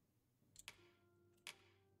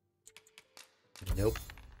 Nope.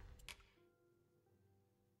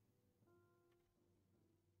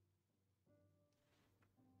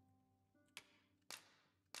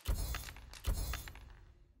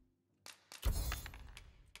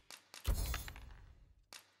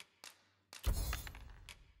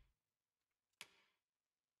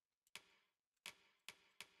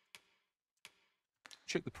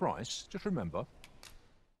 Check the price, just remember.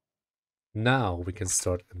 Now we can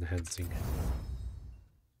start enhancing.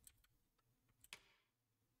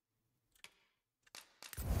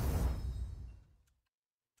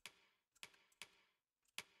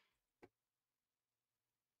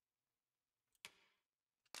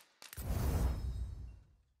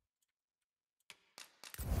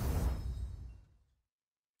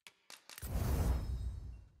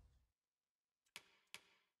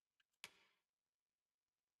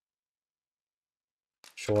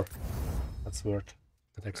 Sure, that's worth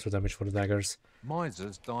that extra damage for the daggers.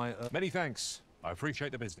 Misers die. Many thanks. I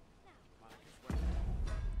appreciate the business.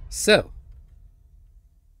 So,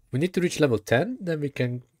 we need to reach level 10, then we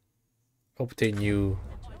can obtain new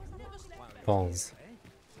pawns.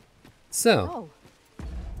 So,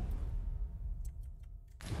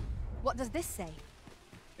 what does this say?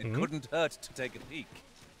 It couldn't hurt to take a peek.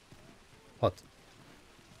 What?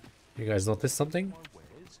 You guys notice something?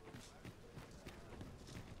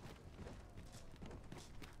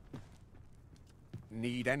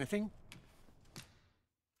 Need anything?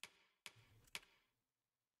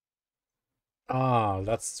 Ah,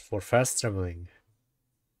 that's for fast traveling.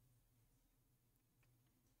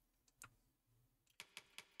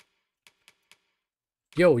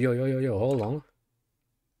 Yo, hold on.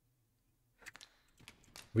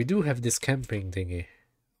 We do have this camping thingy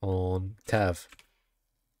on Tav.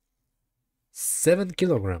 7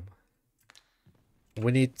 kilogram.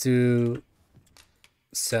 We need to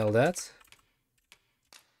sell that.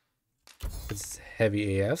 It's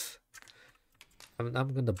heavy AF. I'm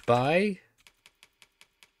gonna buy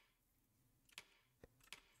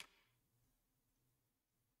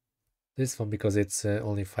this one because it's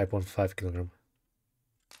only 5.5 kilogram.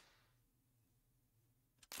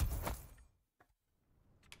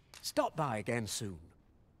 Stop by again soon.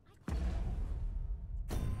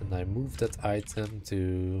 And I move that item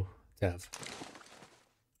to Tav.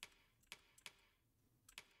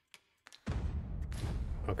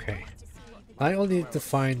 Okay. I only need to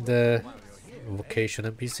find the vocation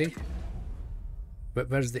NPC.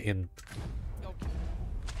 Where's the inn?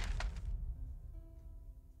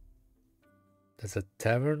 There's a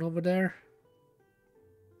tavern over there.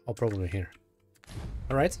 Oh, probably here.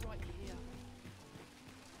 Alright.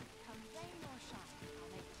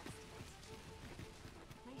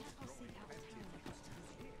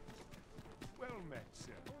 Well met,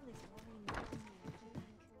 sir.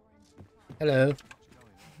 Hello.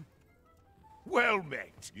 Well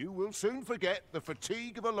met. You will soon forget the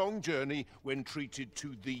fatigue of a long journey when treated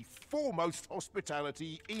to the foremost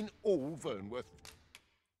hospitality in all Vernworth.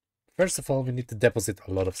 First of all, we need to deposit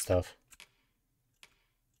a lot of stuff.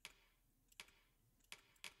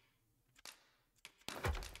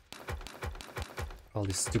 All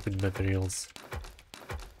these stupid materials.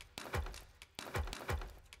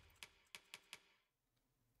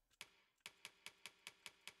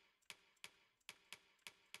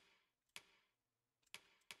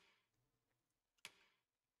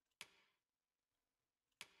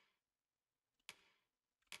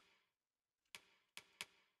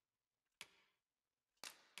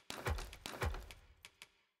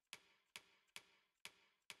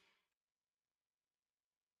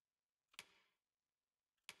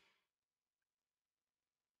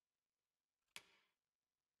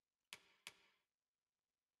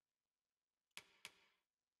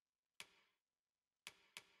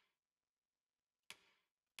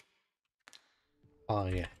 Oh,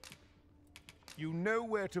 yeah. You know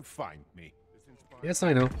where to find me. Yes,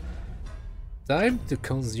 I know. Time to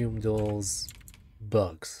consume those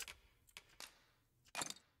bugs.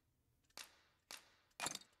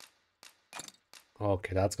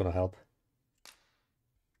 Okay, that's gonna help.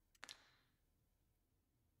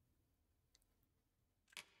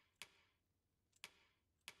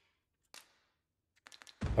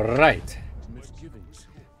 Right.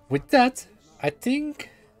 With that, I think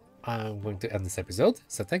I'm going to end this episode.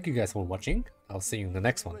 So thank you guys for watching. I'll see you in the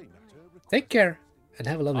next one. Take care and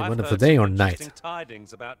have a lovely, wonderful day or night.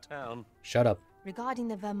 Tidings about town. Shut up. Regarding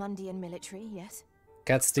the Vermundian military, yes?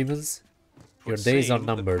 Cat Stevens, your days are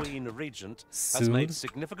numbered. The Queen Regent has Soon. made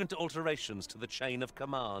significant alterations to the chain of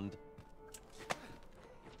command.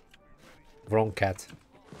 Wrong cat.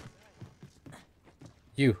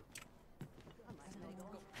 You.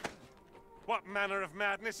 What manner of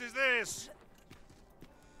madness is this?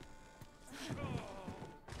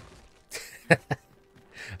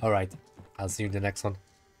 Alright, I'll see you in the next one.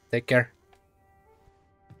 Take care.